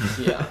work.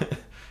 Yeah.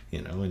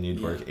 You know, when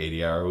you'd work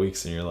 80-hour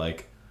weeks and you're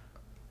like,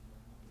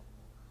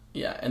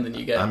 and then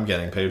you get, I'm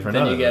getting paid for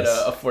none of this. Then you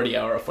get a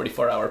 40-hour,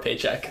 44-hour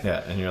paycheck.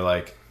 Yeah, and you're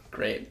like,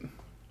 great.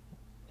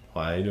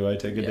 Why do I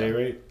take a day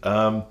rate?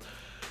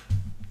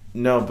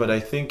 No, but I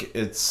think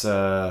it's...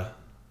 I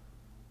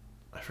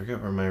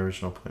forget where my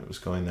original point was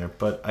going there,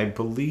 but I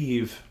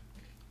believe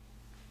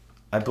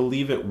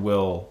it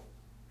will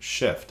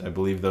shift. I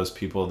believe those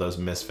people, those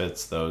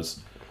misfits,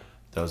 those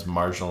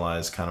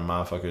marginalized kind of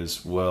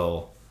motherfuckers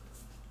will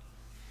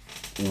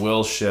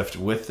shift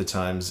with the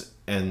times,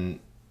 and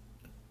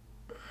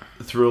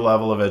through a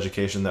level of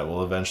education that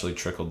will eventually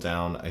trickle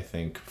down, I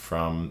think,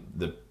 from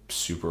the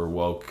super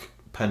woke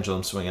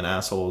pendulum swinging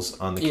assholes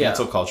on the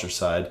cancel culture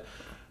side.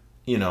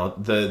 You know,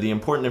 the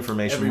important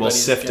information will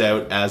sift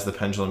out as the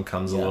pendulum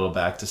comes a little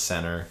back to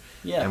center,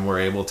 and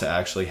we're able to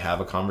actually have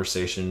a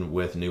conversation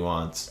with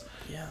nuance.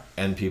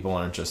 And people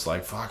aren't just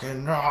like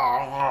fucking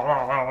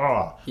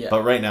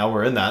but right now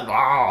we're in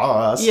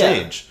that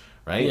stage,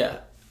 right?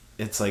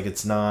 It's like,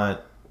 it's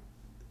not,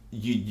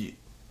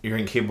 you're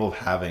incapable of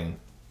having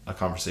a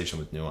conversation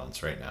with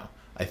nuance right now,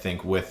 I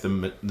think, with the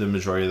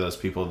majority of those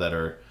people that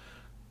are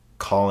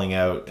calling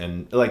out.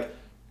 And like,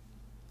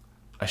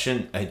 I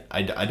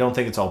don't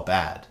think it's all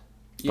bad,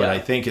 but I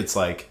think it's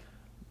like,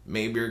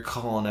 maybe you're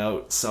calling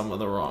out some of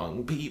the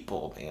wrong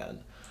people,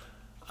 man.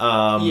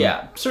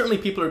 Yeah, certainly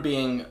people are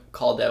being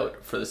called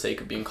out for the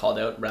sake of being called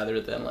out rather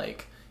than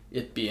like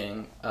it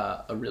being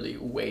a really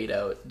weighed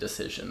out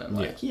decision and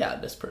like, yeah,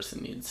 this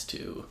person needs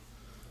to,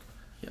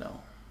 you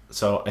know.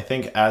 So I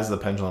think as the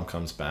pendulum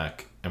comes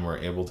back and we're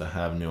able to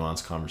have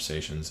nuanced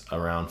conversations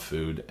around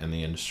food and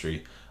the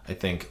industry, I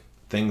think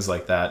things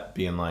like that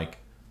being like,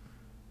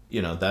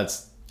 you know,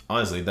 that's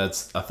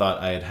a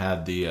thought I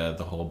had the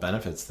whole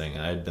benefits thing.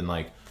 I had been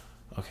like,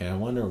 okay, I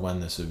wonder when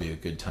this would be a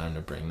good time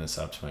to bring this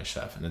up to my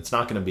chef. And it's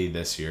not going to be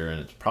this year,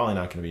 and it's probably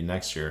not going to be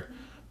next year,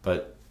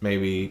 but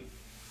maybe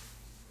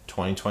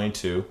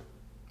 2022.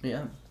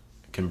 Yeah.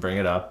 Can bring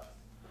it up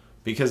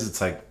because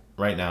it's like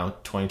right now,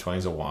 2020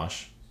 is a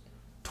wash.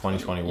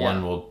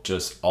 2021 will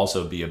just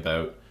also be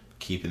about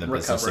keeping the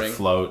business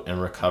afloat and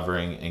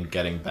recovering and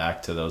getting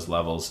back to those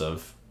levels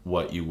of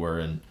what you were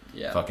in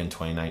fucking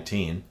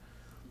 2019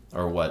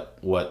 or what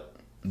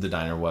the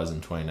diner was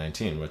in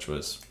 2019, which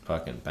was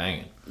fucking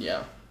banging.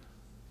 Yeah.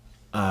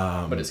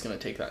 But it's going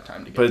to take that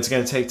time to get. But it's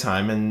going to take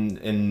time,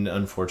 and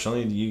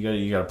unfortunately,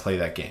 you got to play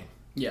that game.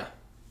 Yeah.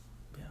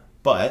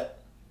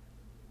 But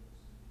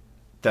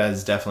that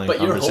is definitely.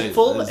 But you're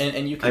hopeful,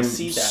 and you can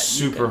see that. I'm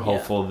super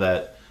hopeful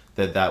that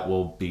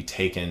will be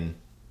taken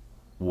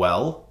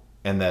well,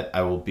 and that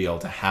I will be able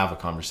to have a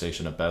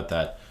conversation about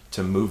that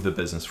to move the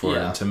business forward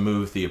and to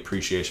move the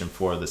appreciation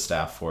for the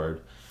staff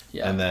forward.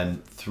 Yeah. And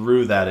then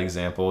through that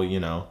example, you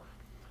know,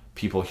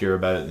 people hear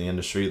about it in the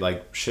industry,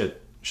 like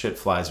shit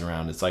flies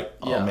around. It's like,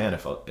 oh man,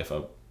 if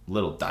a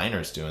little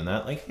diner's doing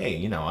that, like, hey,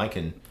 you know, I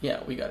can.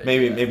 Yeah, we got it.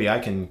 Maybe I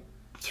can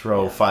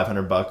throw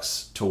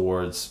 $500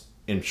 towards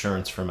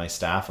insurance for my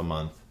staff a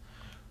month.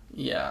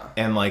 Yeah.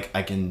 And like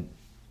I can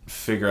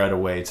figure out a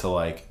way to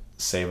like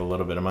save a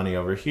little bit of money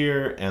over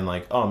here, and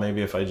like, oh,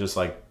 maybe if I just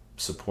like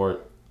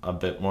support a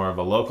bit more of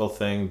a local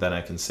thing, then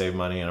I can save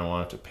money and I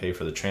won't have to pay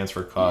for the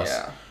transfer costs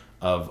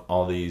of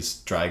all these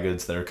dry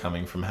goods that are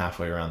coming from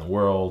halfway around the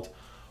world,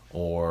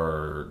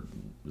 or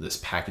this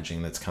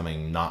packaging that's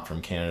coming not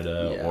from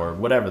Canada, or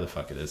whatever the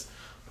fuck it is.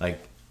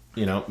 Like,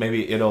 you know,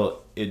 maybe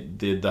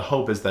the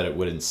hope is that it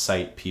would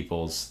incite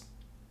people's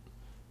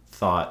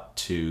thought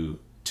to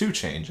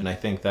change, and I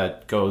think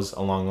that goes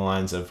along the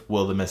lines of,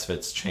 will the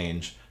Misfits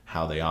change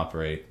how they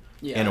operate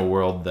in a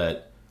world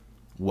that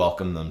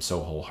welcomed them so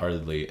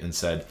wholeheartedly and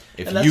said,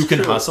 if you can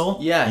hustle,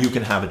 you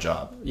can have a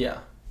job. Yeah.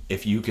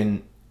 If you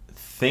can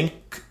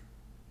think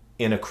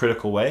in a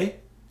critical way,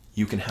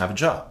 you can have a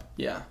job.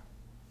 Yeah.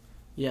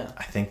 Yeah.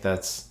 I think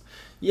that's...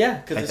 Yeah,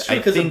 because it's true,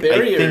 because the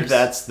barriers... I think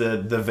that's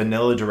the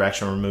vanilla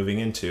direction we're moving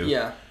into.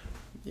 Yeah.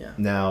 Yeah.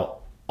 Now,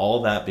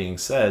 all that being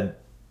said,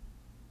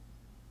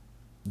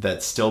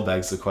 that still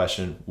begs the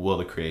question, will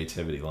the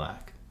creativity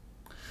lack?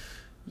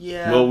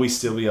 Yeah. Will we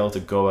still be able to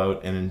go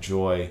out and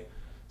enjoy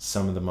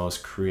some of the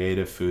most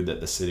creative food that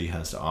the city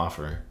has to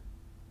offer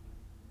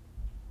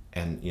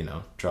and, you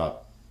know,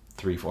 drop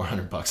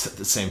 $300-$400 at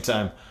the same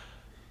time?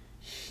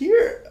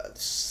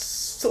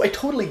 So I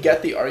totally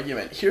get the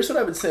argument. Here's what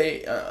I would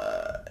say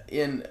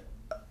in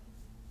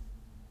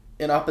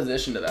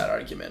opposition to that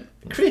argument.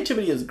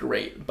 Creativity is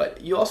great,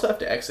 but you also have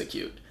to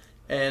execute.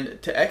 And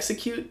to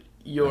execute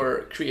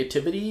your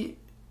creativity,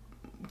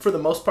 for the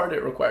most part,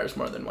 it requires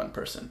more than one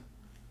person.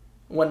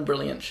 One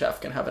brilliant chef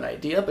can have an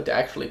idea, but to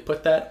actually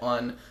put that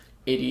on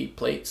 80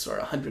 plates or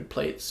 100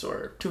 plates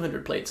or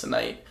 200 plates a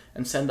night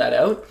and send that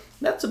out,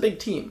 that's a big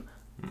team,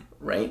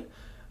 right?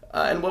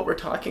 And what we're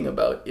talking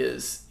about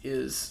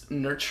is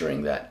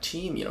nurturing that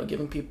team, you know,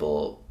 giving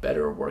people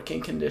better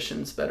working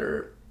conditions,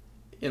 better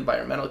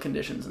environmental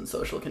conditions and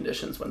social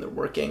conditions when they're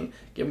working,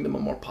 giving them a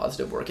more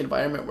positive work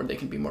environment where they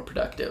can be more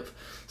productive.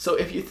 So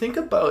if you think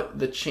about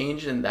the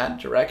change in that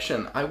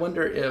direction, I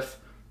wonder if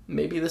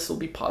maybe this will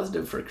be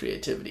positive for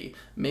creativity.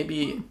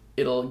 Maybe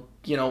it'll,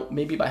 you know,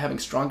 maybe by having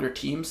stronger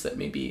teams that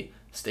maybe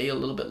stay a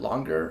little bit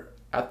longer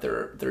at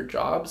their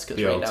jobs,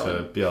 because right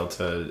now be able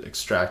to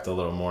extract a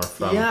little more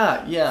from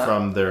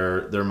from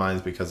their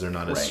minds, because they're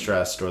not as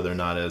stressed, or they're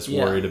not as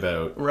worried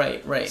about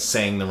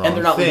saying the wrong and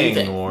they're not thing,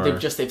 leaving. Or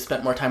they've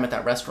spent more time at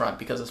that restaurant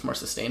because it's more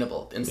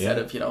sustainable, instead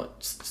of, you know,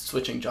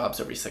 switching jobs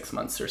every 6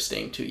 months or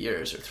staying 2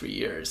 years or 3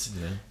 years.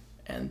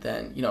 And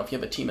then, you know, if you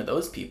have a team of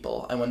those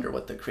people, I wonder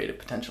what the creative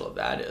potential of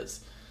that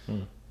is.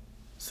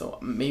 So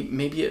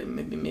maybe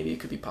it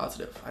could be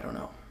positive. I don't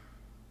know.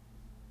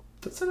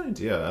 That's an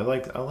idea. I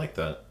like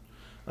that.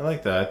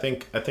 I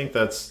think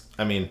that's,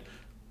 I mean,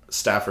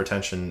 staff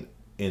retention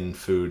in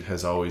food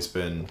has always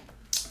been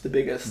the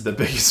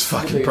biggest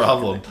fucking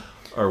problem,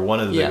 or one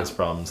of the biggest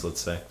problems, let's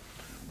say.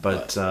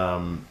 But I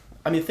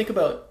mean, think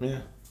about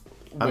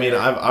I mean,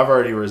 I've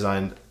already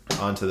signed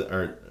on to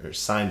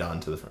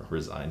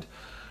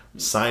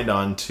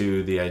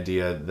the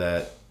idea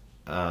that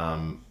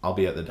I'll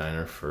be at the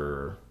diner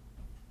for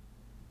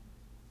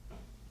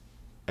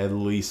at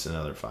least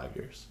another 5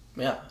 years.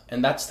 Yeah,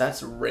 and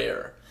that's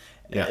rare.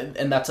 Yeah.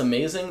 And that's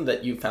amazing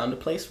that you found a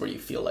place where you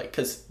feel like,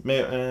 because...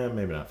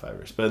 Maybe not 5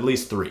 years, but at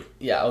least 3.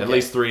 Yeah, okay. At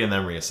least 3 and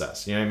then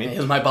reassess. You know what I mean?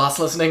 Is my boss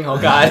listening?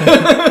 Oh, God.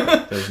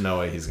 There's no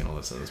way he's going to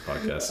listen to this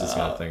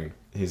podcast.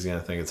 He's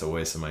gonna think it's a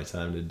waste of my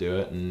time to do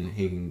it, and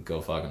he can go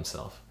fuck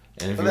himself.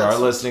 And if you are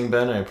listening,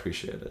 Ben, I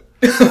appreciate it.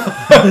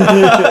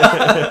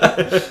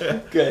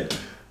 Good.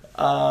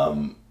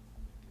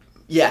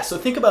 Yeah, so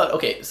think about,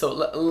 okay, so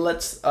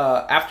let's,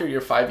 after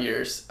your 5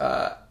 years,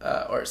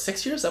 or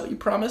 6 years, is that what you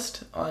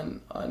promised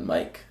on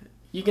Mike?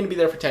 You're going to be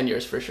there for 10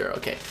 years for sure,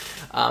 okay.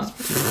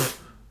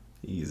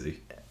 Easy.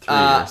 3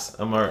 years.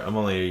 I'm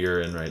only a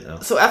year in right now.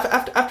 So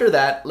after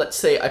that, let's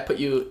say I put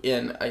you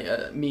in,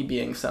 me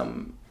being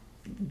some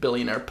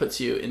billionaire puts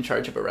you in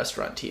charge of a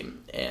restaurant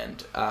team,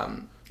 and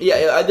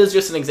this is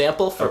just an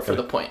example for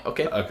the point,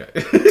 okay? Okay.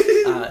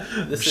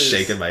 This is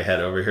shaking my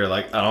head over here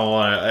like, I don't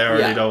want it. I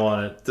already don't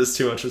want it. There's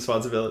too much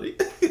responsibility.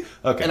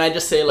 Okay. And I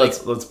just say,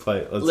 like... Let's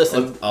play.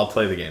 I'll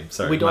play the game.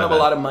 Sorry. We don't have a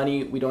lot of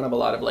money. We don't have a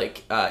lot of,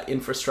 like,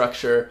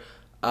 infrastructure.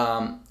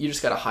 You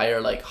just got to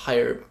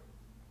hire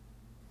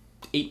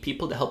 8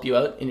 people to help you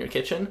out in your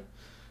kitchen,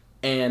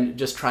 and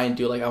just try and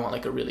do, like, I want,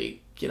 like, a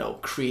really,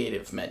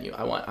 creative menu.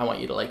 I want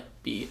you to, like,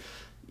 be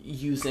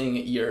using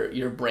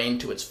your brain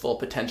to its full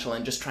potential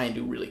and just try and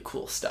do really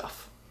cool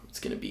stuff. It's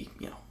going to be,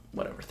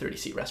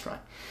 30-seat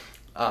restaurant.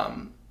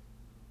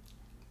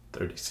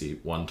 30-seat,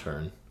 1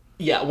 turn.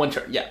 Yeah, 1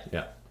 turn, yeah.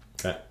 Yeah,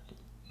 okay.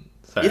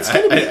 Sorry,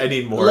 I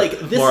need more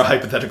more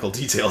hypothetical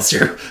details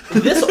here.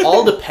 This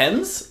all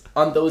depends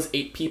on those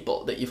 8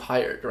 people that you've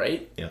hired,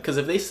 right? Yeah. Because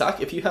if they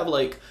suck, if you have,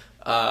 like,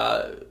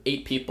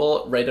 8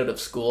 people right out of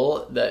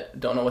school that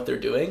don't know what they're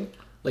doing,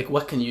 like,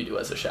 what can you do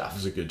as a chef?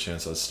 There's a good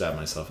chance I'll stab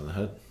myself in the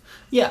head.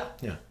 Yeah.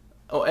 Yeah.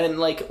 Oh, and,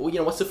 like,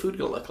 what's the food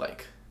going to look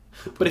like?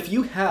 But if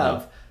you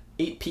have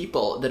 8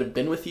 people that have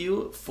been with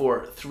you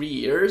for 3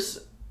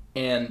 years,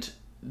 and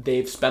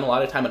they've spent a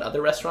lot of time at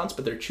other restaurants,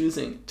 but they're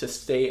choosing to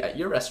stay at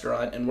your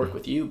restaurant and work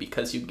with you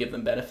because you give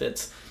them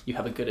benefits, you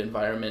have a good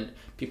environment,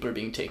 people are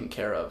being taken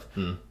care of,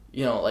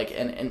 like,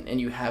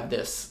 and you have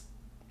this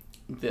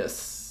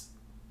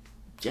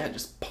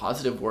just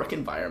positive work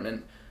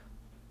environment,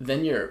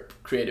 then your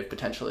creative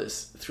potential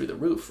is through the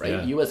roof, right?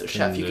 Yeah. You as a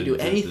chef, you could do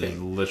anything.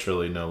 There's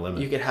literally no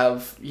limit. You could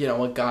have,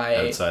 a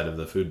guy... outside of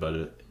the food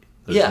budget.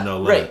 There's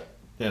no limit. Right.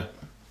 Yeah.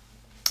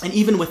 And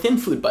even within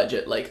food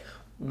budget, like,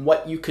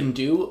 what you can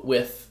do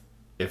with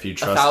if you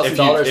trust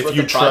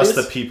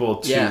the people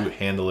to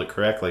handle it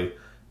correctly,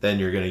 then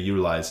you're going to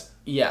utilize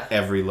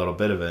every little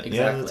bit of it. Exactly.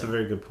 Yeah, that's a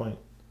very good point.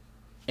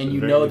 And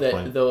you know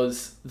that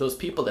those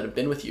people that have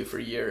been with you for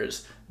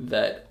years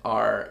that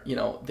are,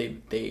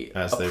 they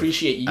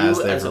appreciate you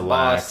as a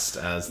boss.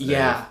 As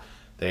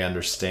they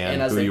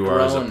understand who you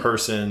are as a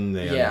person.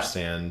 They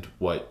understand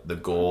what the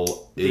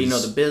goal is. They know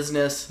the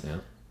business. Yeah.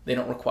 They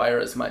don't require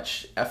as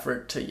much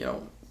effort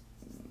to,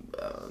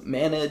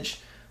 manage.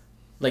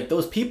 Like,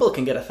 those people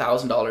can get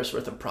 $1,000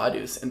 worth of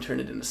produce and turn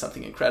it into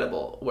something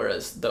incredible,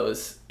 whereas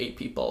those 8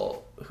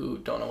 people who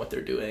don't know what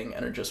they're doing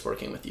and are just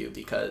working with you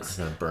because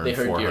they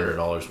heard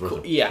 $400 worth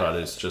of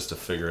produce just to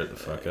figure it the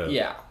fuck out.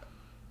 Yeah.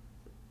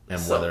 And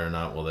whether or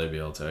not will they be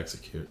able to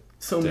execute.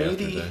 So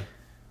maybe,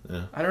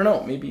 I don't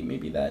know.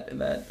 Maybe that.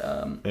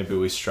 Maybe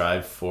we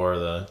strive for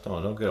the.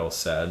 Oh, don't get all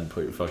sad and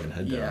put your fucking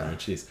head down there.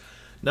 Jeez.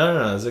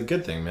 No. It's a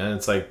good thing, man.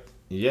 It's like.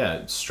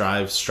 Yeah,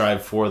 strive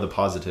for the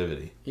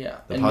positivity. Yeah,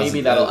 and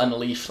maybe that'll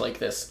unleash, like,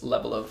 this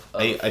level of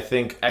I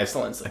think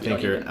excellence. I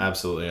think you're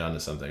absolutely onto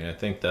something. I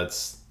think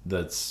that's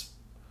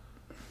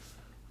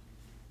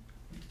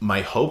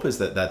my hope is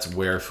that that's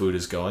where food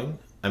is going.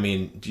 I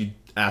mean, you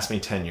asked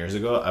me 10 years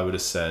ago, I would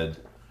have said,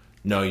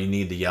 no, you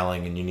need the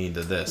yelling and you need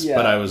the this. Yeah,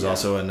 but I was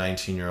also a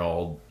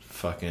 19-year-old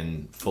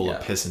fucking full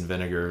of piss and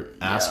vinegar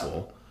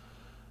asshole.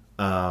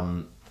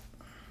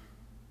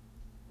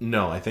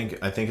 No, I think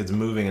it's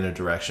moving in a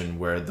direction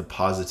where the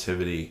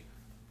positivity.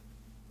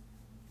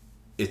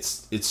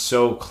 It's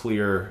so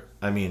clear.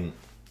 I mean,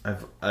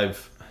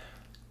 I've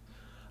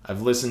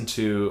listened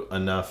to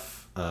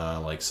enough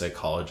like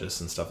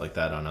psychologists and stuff like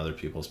that on other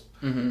people's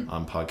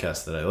on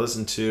podcasts that I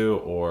listen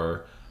to,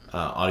 or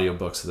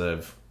audiobooks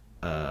that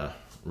I've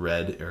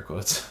read, air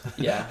quotes.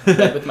 Yeah,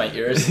 read with my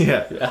ears.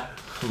 Yeah,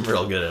 I'm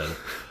real good at it.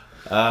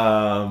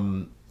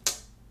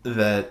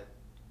 That.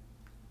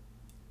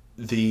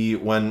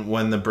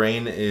 When the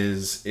brain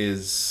is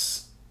in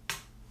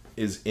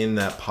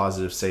that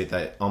positive state,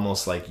 that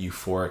almost like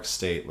euphoric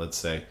state, let's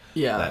say,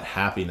 that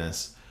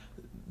happiness,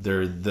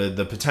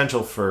 the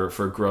potential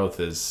for growth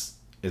is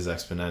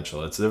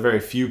exponential. It's the very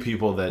few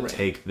people that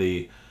take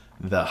the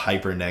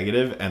hyper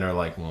negative and are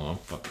like, well, I'll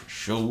fucking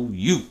show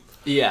you.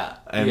 Yeah.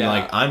 And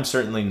like, I'm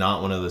certainly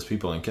not one of those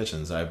people in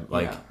kitchens. I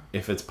like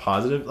if it's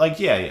positive, like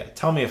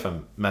tell me if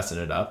I'm messing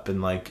it up,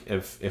 and like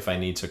if I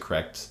need to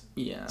correct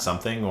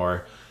something,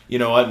 or you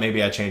know what,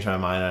 maybe I change my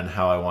mind on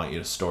how I want you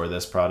to store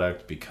this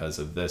product because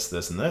of this,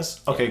 and this.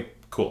 Okay,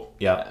 cool.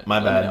 Yeah, my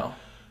bad.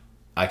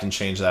 I can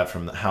change that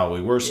from how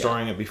we were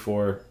storing it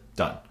before.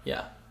 Done.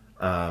 Yeah.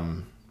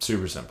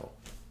 Super simple.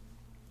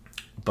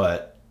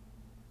 But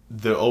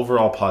the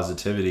overall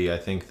positivity, I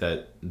think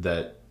that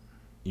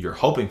you're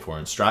hoping for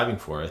and striving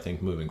for, I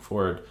think moving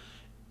forward,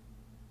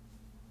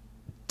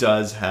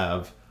 does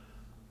have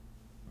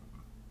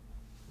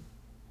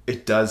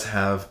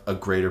a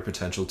greater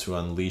potential to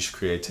unleash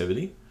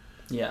creativity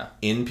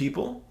in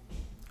people.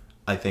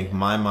 I think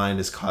my mind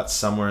is caught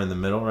somewhere in the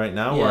middle right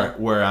now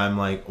where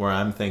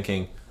I'm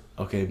thinking,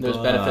 okay, there's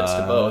benefits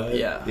to both.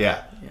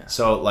 Yeah.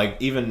 So like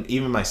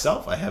even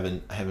myself, I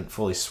haven't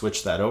fully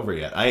switched that over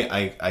yet.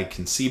 I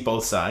can see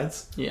both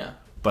sides. Yeah.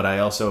 But I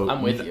also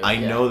I'm with you. I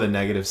know the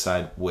negative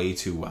side way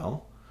too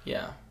well.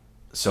 Yeah.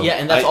 So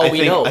and that's all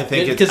we know. I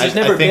think because there's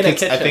never been a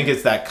kitchen. I think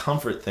it's that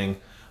comfort thing.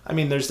 I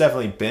mean, there's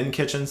definitely been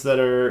kitchens that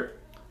are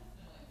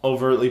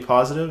overtly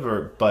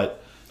positive,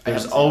 but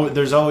there's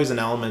always an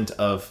element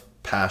of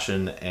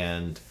passion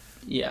and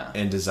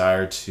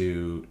desire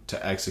to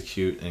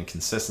execute and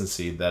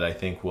consistency that I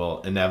think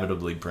will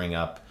inevitably bring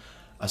up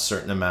a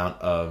certain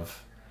amount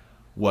of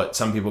what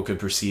some people could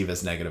perceive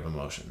as negative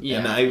emotion.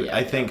 And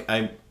I think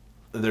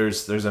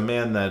there's a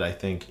man that I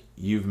think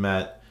you've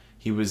met.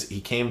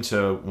 He came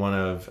to one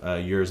of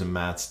yours and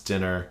Matt's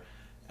dinner.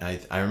 And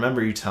I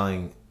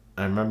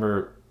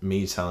remember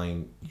me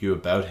telling you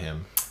about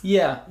him.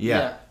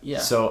 Yeah.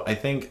 So I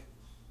think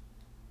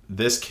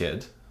this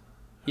kid,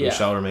 who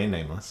shall remain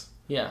nameless.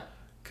 Yeah.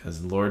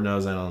 Because Lord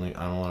knows I don't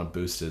want to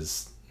boost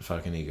his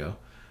fucking ego,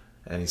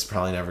 and he's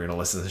probably never gonna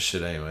listen to this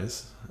shit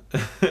anyways.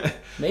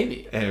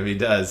 Maybe. And if he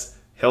does,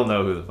 he'll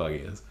know who the fuck he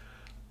is.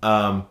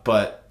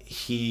 But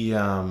he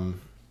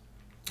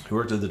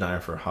worked at the diner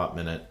for a hot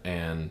minute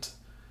and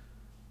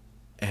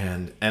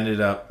ended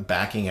up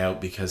backing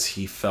out because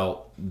he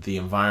felt the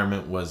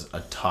environment was a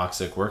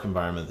toxic work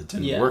environment that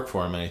didn't work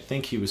for him. And I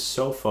think he was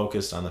so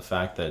focused on the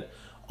fact that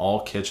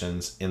all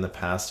kitchens in the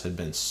past had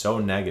been so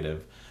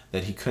negative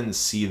that he couldn't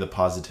see the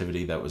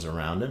positivity that was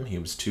around him. He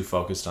was too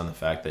focused on the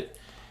fact that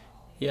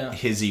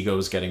his ego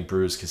was getting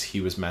bruised because he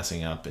was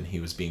messing up and he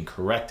was being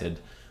corrected.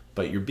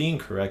 But you're being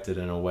corrected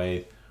in a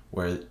way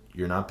where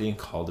you're not being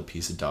called a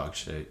piece of dog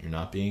shit. You're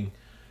not being...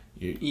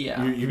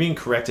 You're being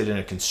corrected in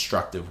a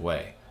constructive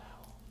way.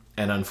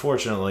 And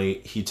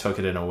unfortunately, he took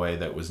it in a way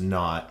that was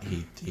not.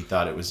 He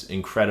thought it was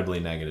incredibly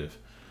negative.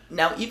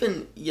 Now,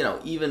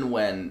 even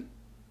when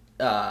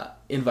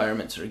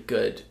environments are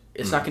good,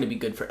 it's not going to be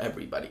good for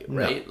everybody,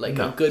 right? A good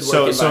work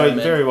environment. So it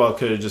very well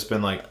could have just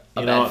been like,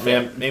 you know what,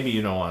 man, maybe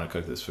you don't want to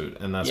cook this food,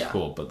 and that's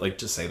cool, but like,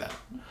 just say that.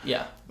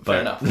 Yeah,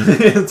 fair enough.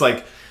 It's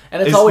like,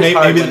 and it's always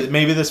hard.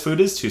 Maybe this food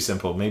is too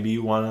simple. Maybe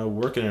you want to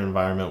work in an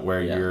environment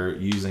where you're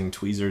using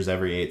tweezers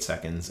every 8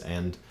 seconds,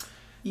 and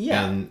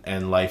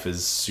life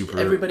is super.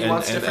 Everybody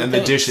wants different and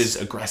things. The dish is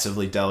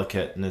aggressively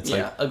delicate, and it's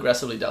like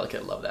aggressively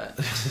delicate. Love that.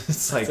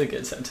 That's a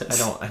good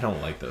sentence. I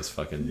don't like those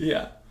fucking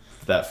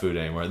that food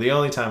anymore. The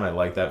only time I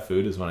like that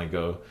food is when I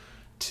go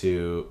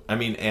to. I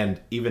mean, and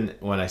even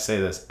when I say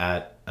this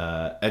at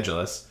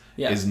Edulous,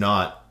 is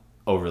not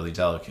overly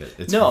delicate.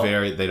 It's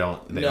very. They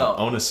don't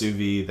own a sous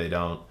vide. They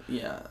don't.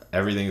 Yeah.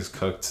 Everything is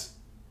cooked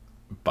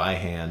by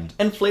hand.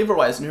 And flavor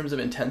wise, in terms of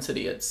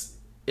intensity, it's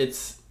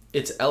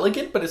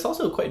elegant, but it's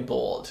also quite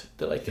bold.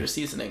 Their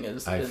seasoning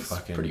is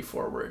pretty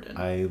forward. And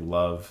I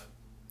love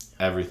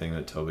everything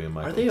that Toby and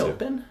Michael do. Are they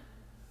open?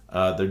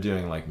 They're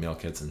doing like meal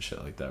kits and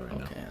shit like that right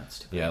now. Okay, that's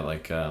too bad. Yeah,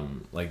 like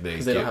they.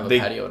 Because they don't have a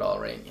patio at all,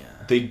 right? Yeah.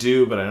 They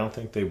do, but I don't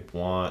think they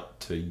want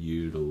to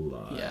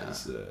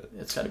utilize it.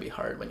 It's got to be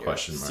hard when your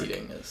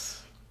seating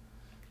is.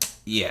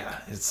 Yeah,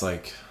 it's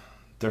like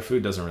their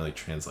food doesn't really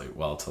translate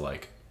well to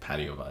like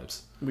patio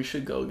vibes. We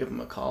should go give them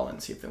a call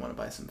and see if they want to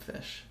buy some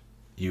fish.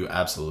 You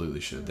absolutely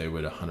should. They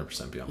would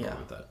 100% be on board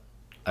with that.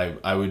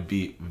 I would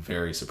be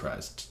very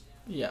surprised.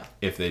 Yeah.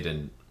 If they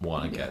didn't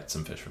want to get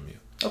some fish from you.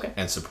 Okay.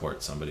 And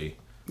support somebody.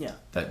 Yeah.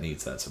 That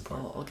needs that support.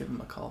 I'll give them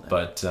a call then.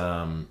 But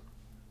I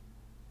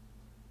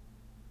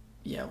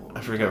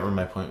forget where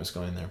my point was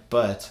going there.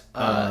 But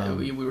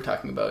we were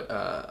talking about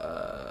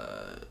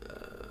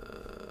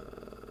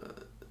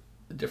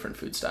different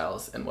food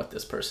styles and what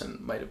this person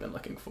might have been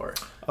looking for.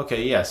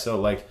 Okay, yeah. So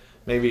like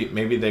maybe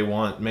they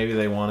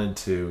wanted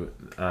to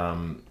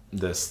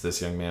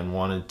this young man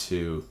wanted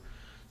to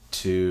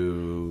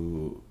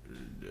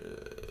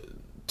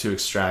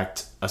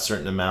extract a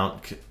certain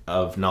amount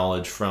of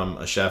knowledge from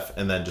a chef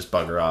and then just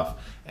bugger off,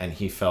 and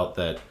he felt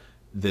that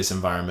this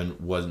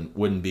environment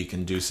wouldn't be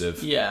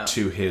conducive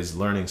to his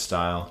learning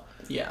style.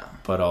 Yeah.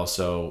 But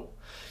also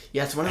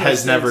it's one of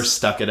has never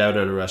stuck it out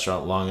at a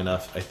restaurant long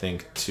enough, I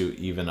think, to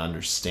even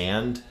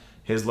understand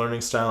his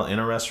learning style in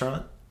a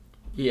restaurant.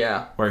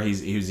 Yeah. Where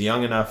he was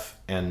young enough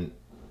and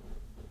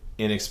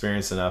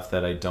inexperienced enough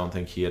that I don't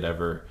think he had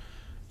ever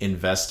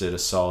invested a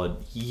solid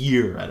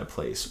year at a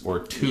place, or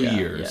 2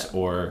 years,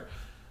 or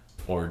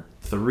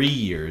 3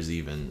 years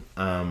even.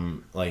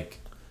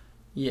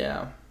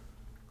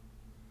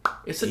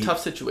 It's a tough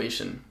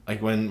situation.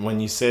 Like when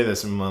you say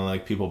this and when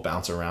like people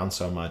bounce around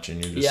so much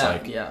and you're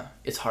just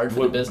it's hard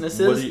for the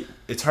businesses.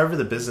 It's hard for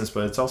the business,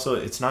 but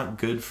it's not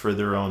good for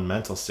their own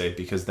mental state,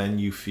 because then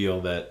you feel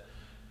that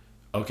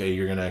okay,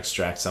 you're gonna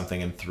extract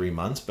something in 3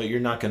 months, but you're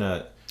not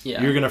gonna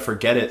you're going to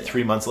forget it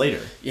 3 months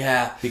later.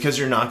 Yeah. Because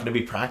you're not going to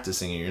be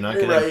practicing it. You're not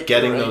going to be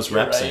getting those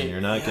reps in.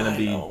 You're not going to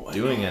be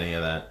doing any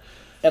of that.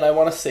 And I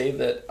want to say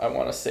that.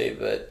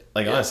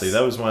 Like, honestly,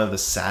 that was one of the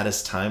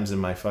saddest times in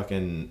my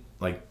fucking,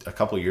 like, a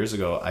couple years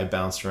ago. I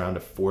bounced around to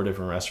 4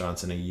 different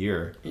restaurants in a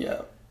year.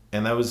 Yeah.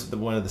 And that was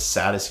one of the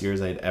saddest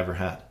years I'd ever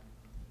had.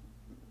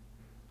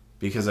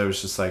 Because I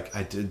was just like,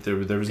 there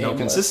was no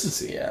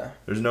consistency. Yeah.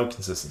 There's no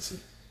consistency.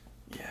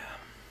 Yeah.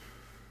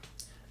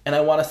 And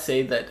I want to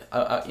say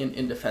that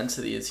in defense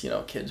of these,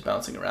 kids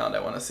bouncing around, I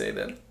want to say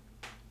that,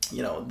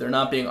 they're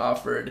not being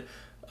offered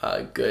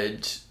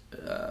good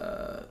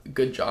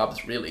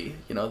jobs, really.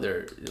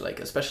 They're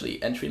like,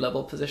 especially entry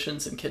level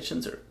positions in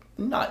kitchens are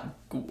not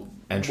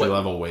entry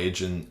level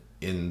wage in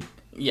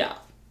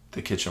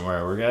the kitchen where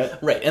I work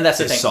at. Right, and that's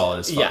the thing. Solid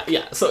as fuck.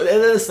 Yeah. So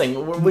this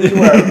thing, when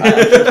you are,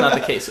 it's not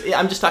the case. Yeah,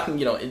 I'm just talking,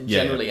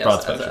 generally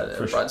broad as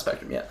a broad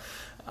spectrum. Yeah.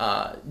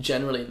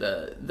 Generally,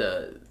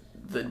 the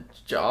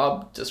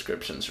job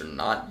descriptions are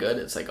not good.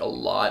 It's like a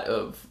lot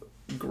of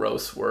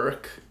gross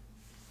work,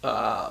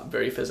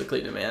 very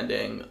physically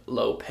demanding,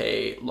 low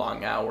pay,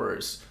 long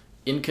hours,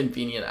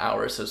 inconvenient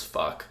hours as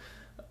fuck,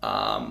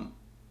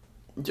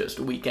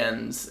 just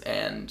weekends,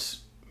 and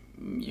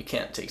you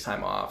can't take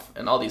time off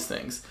and all these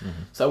things.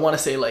 Mm-hmm. So I want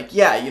to say, like,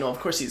 of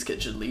course these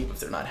kids should leave if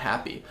they're not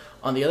happy.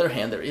 On the other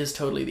hand, there is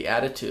totally the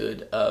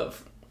attitude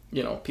of,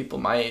 people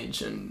my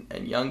age and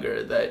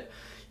younger that,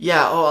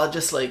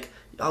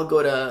 I'll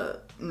go to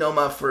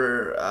Noma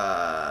for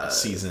a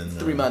season,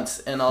 3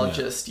 months, and I'll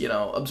just,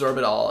 absorb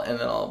it all, and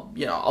then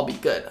I'll be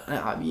good.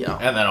 And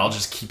then I'll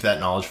just keep that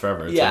knowledge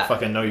forever. It's like,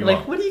 fucking no, you won't.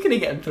 Like, what are you going to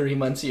get in 3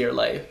 months of your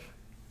life?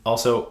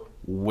 Also,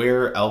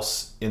 where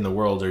else in the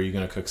world are you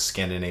going to cook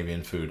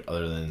Scandinavian food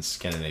other than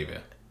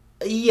Scandinavia?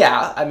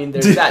 Yeah, I mean,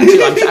 there's that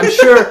too.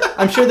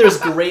 I'm sure there's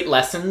great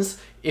lessons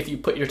if you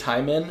put your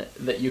time in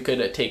that you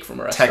could take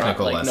from a restaurant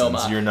technical like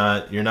lessons.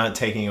 Noma. You're not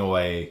taking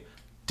away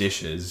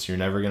dishes. You're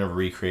never going to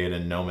recreate a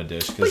Noma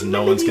dish because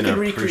no one's going to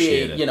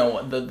appreciate it.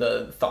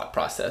 The thought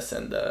process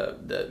and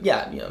the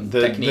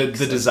techniques.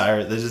 The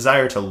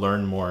desire to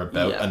learn more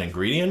about an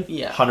ingredient.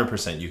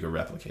 100% you could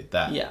replicate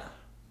that. Yeah.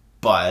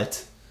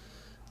 But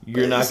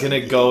you're not going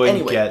to go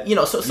and get...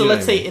 So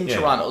let's say in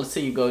Toronto, let's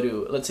say you go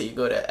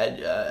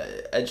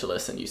to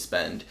Edgeless and you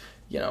spend,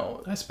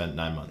 I spent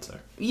 9 months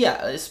there.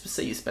 Yeah, let's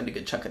say you spend a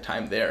good chunk of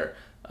time there,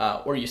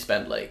 or you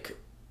spend like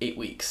 8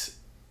 weeks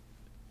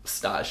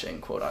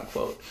staging, quote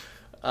unquote.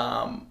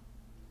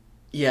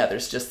 There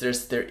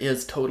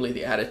is totally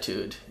the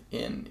attitude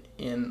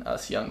in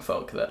us young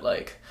folk that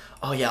like,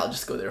 oh yeah, I'll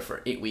just go there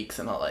for 8 weeks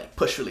and I'll like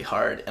push really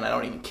hard and I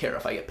don't even care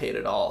if I get paid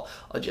at all.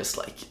 I'll just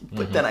like,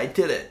 but then I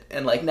did it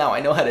and like now I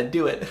know how to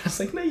do it. It's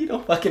like, no, you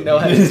don't fucking know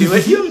how to do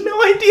it. You have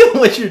no idea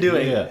what you're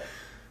doing.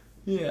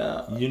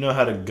 Yeah. You know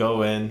how to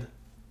go in,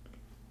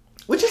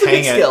 which is a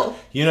good skill.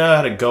 You know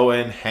how to go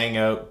in, hang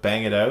out,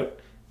 bang it out,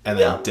 and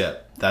then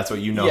dip. That's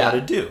what you know how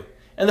to do.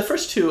 And the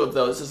first two of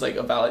those is like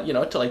a valid,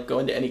 to like go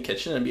into any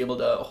kitchen and be able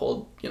to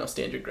hold,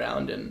 stand your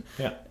ground and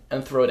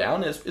throw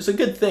down is a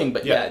good thing.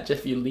 But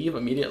if you leave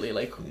immediately,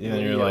 like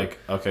you're like,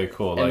 okay,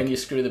 cool, and then you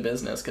screw the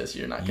business because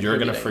you're not. You're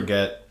gonna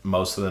forget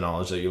most of the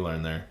knowledge that you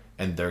learned there,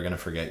 and they're gonna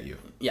forget you.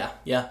 Yeah,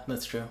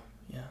 that's true.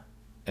 Yeah.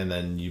 And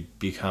then you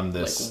become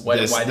this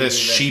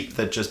sheep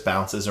that just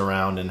bounces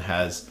around and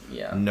has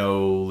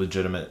no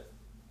legitimate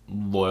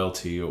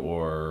loyalty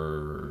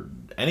or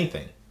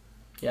anything.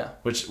 Yeah.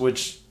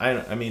 Which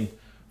I mean,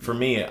 for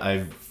me,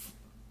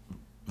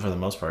 for the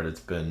most part,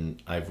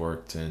 I've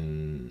worked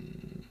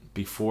in,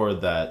 before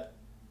that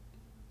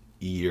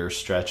year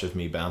stretch of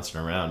me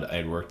bouncing around,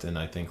 I'd worked in,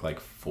 I think, like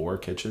 4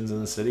 kitchens in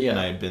the city, and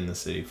I had been in the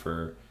city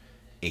for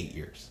 8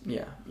 years.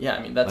 Yeah.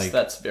 I mean,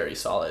 that's very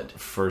solid.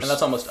 First, and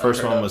that's almost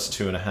first one was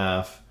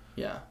 2.5.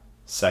 Yeah.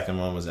 Second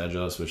one was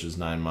Edgeless, which is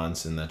 9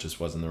 months, and that just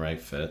wasn't the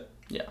right fit.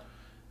 Yeah.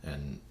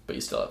 But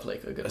you still have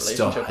like a good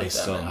relationship with them. I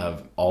still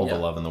have all the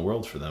love in the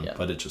world for them,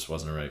 but it just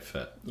wasn't a right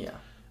fit. Yeah.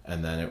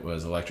 And then it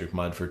was Electric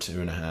Mud for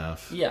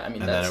 2.5. Yeah, I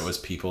mean, and then it was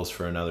People's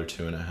for another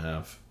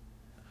 2.5.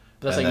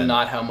 That's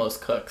not how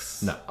most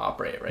cooks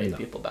operate, right? No.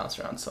 People bounce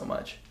around so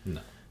much. No.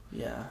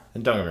 Yeah.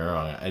 And don't get me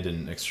wrong, I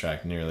didn't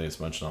extract nearly as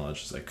much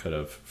knowledge as I could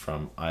have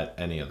from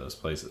any of those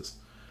places.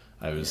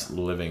 I was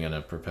living in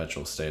a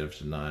perpetual state of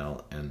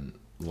denial and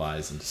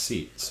lies and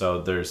deceit.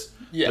 So there's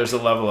a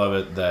level of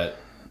it that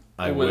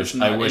I wish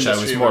I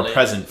was more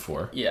present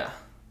for. Yeah.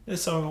 And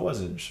some of it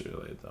was industry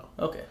related though.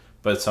 Okay.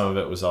 But some of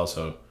it was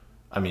also,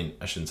 I mean,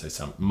 I shouldn't say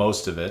some.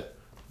 Most of it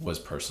was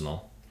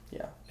personal.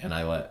 Yeah. And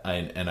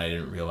I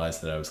didn't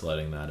realize that I was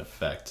letting that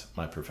affect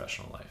my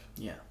professional life.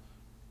 Yeah.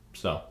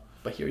 So.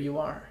 But here you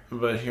are.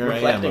 But here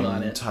reflecting I am.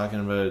 On I'm it. talking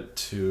about it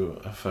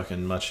to a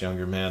fucking much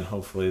younger man.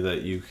 Hopefully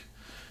that you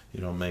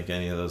don't make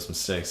any of those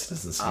mistakes. It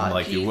doesn't seem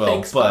like you will.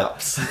 Thanks,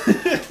 but.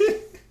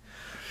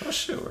 Oh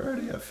shit, we're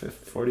already at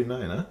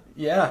 49, huh?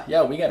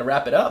 Yeah, we gotta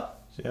wrap it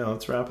up. Yeah,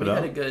 let's wrap it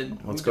up.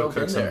 Let's go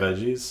cook some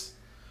veggies.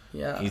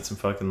 Yeah. Eat some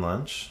fucking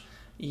lunch.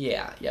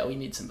 Yeah, we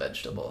need some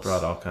vegetables.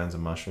 Brought all kinds of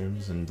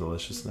mushrooms and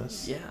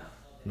deliciousness. Yeah.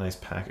 Nice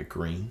pack of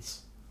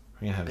greens.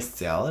 We're gonna have a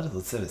salad?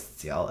 Let's have a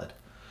salad.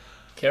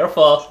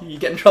 Careful, you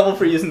get in trouble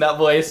for using that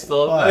voice,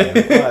 Phil. Why?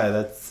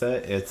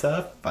 It's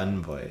a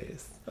fun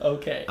voice.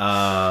 Okay.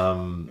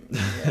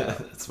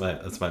 That's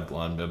my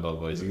blonde bimbo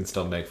voice. You can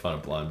still make fun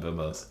of blonde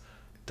bimbos.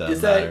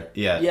 Doesn't matter.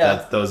 Yeah.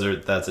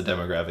 That's a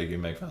demographic you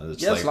make fun of.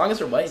 It's as long as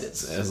they're white.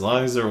 As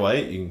long as they're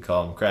white, you can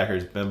call them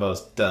crackers,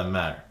 bimbos. Doesn't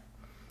matter.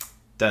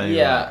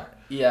 Yeah.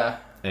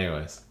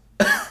 Anyways.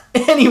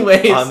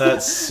 On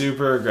that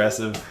super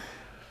aggressive.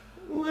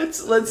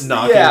 Let's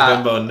knocking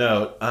bimbo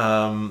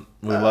note.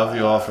 We love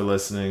you all for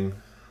listening.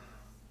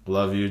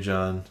 Love you,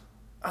 John.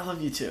 I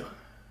love you too.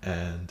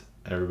 And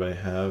everybody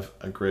have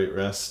a great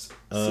rest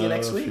of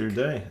your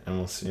day. And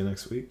we'll see you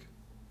next week.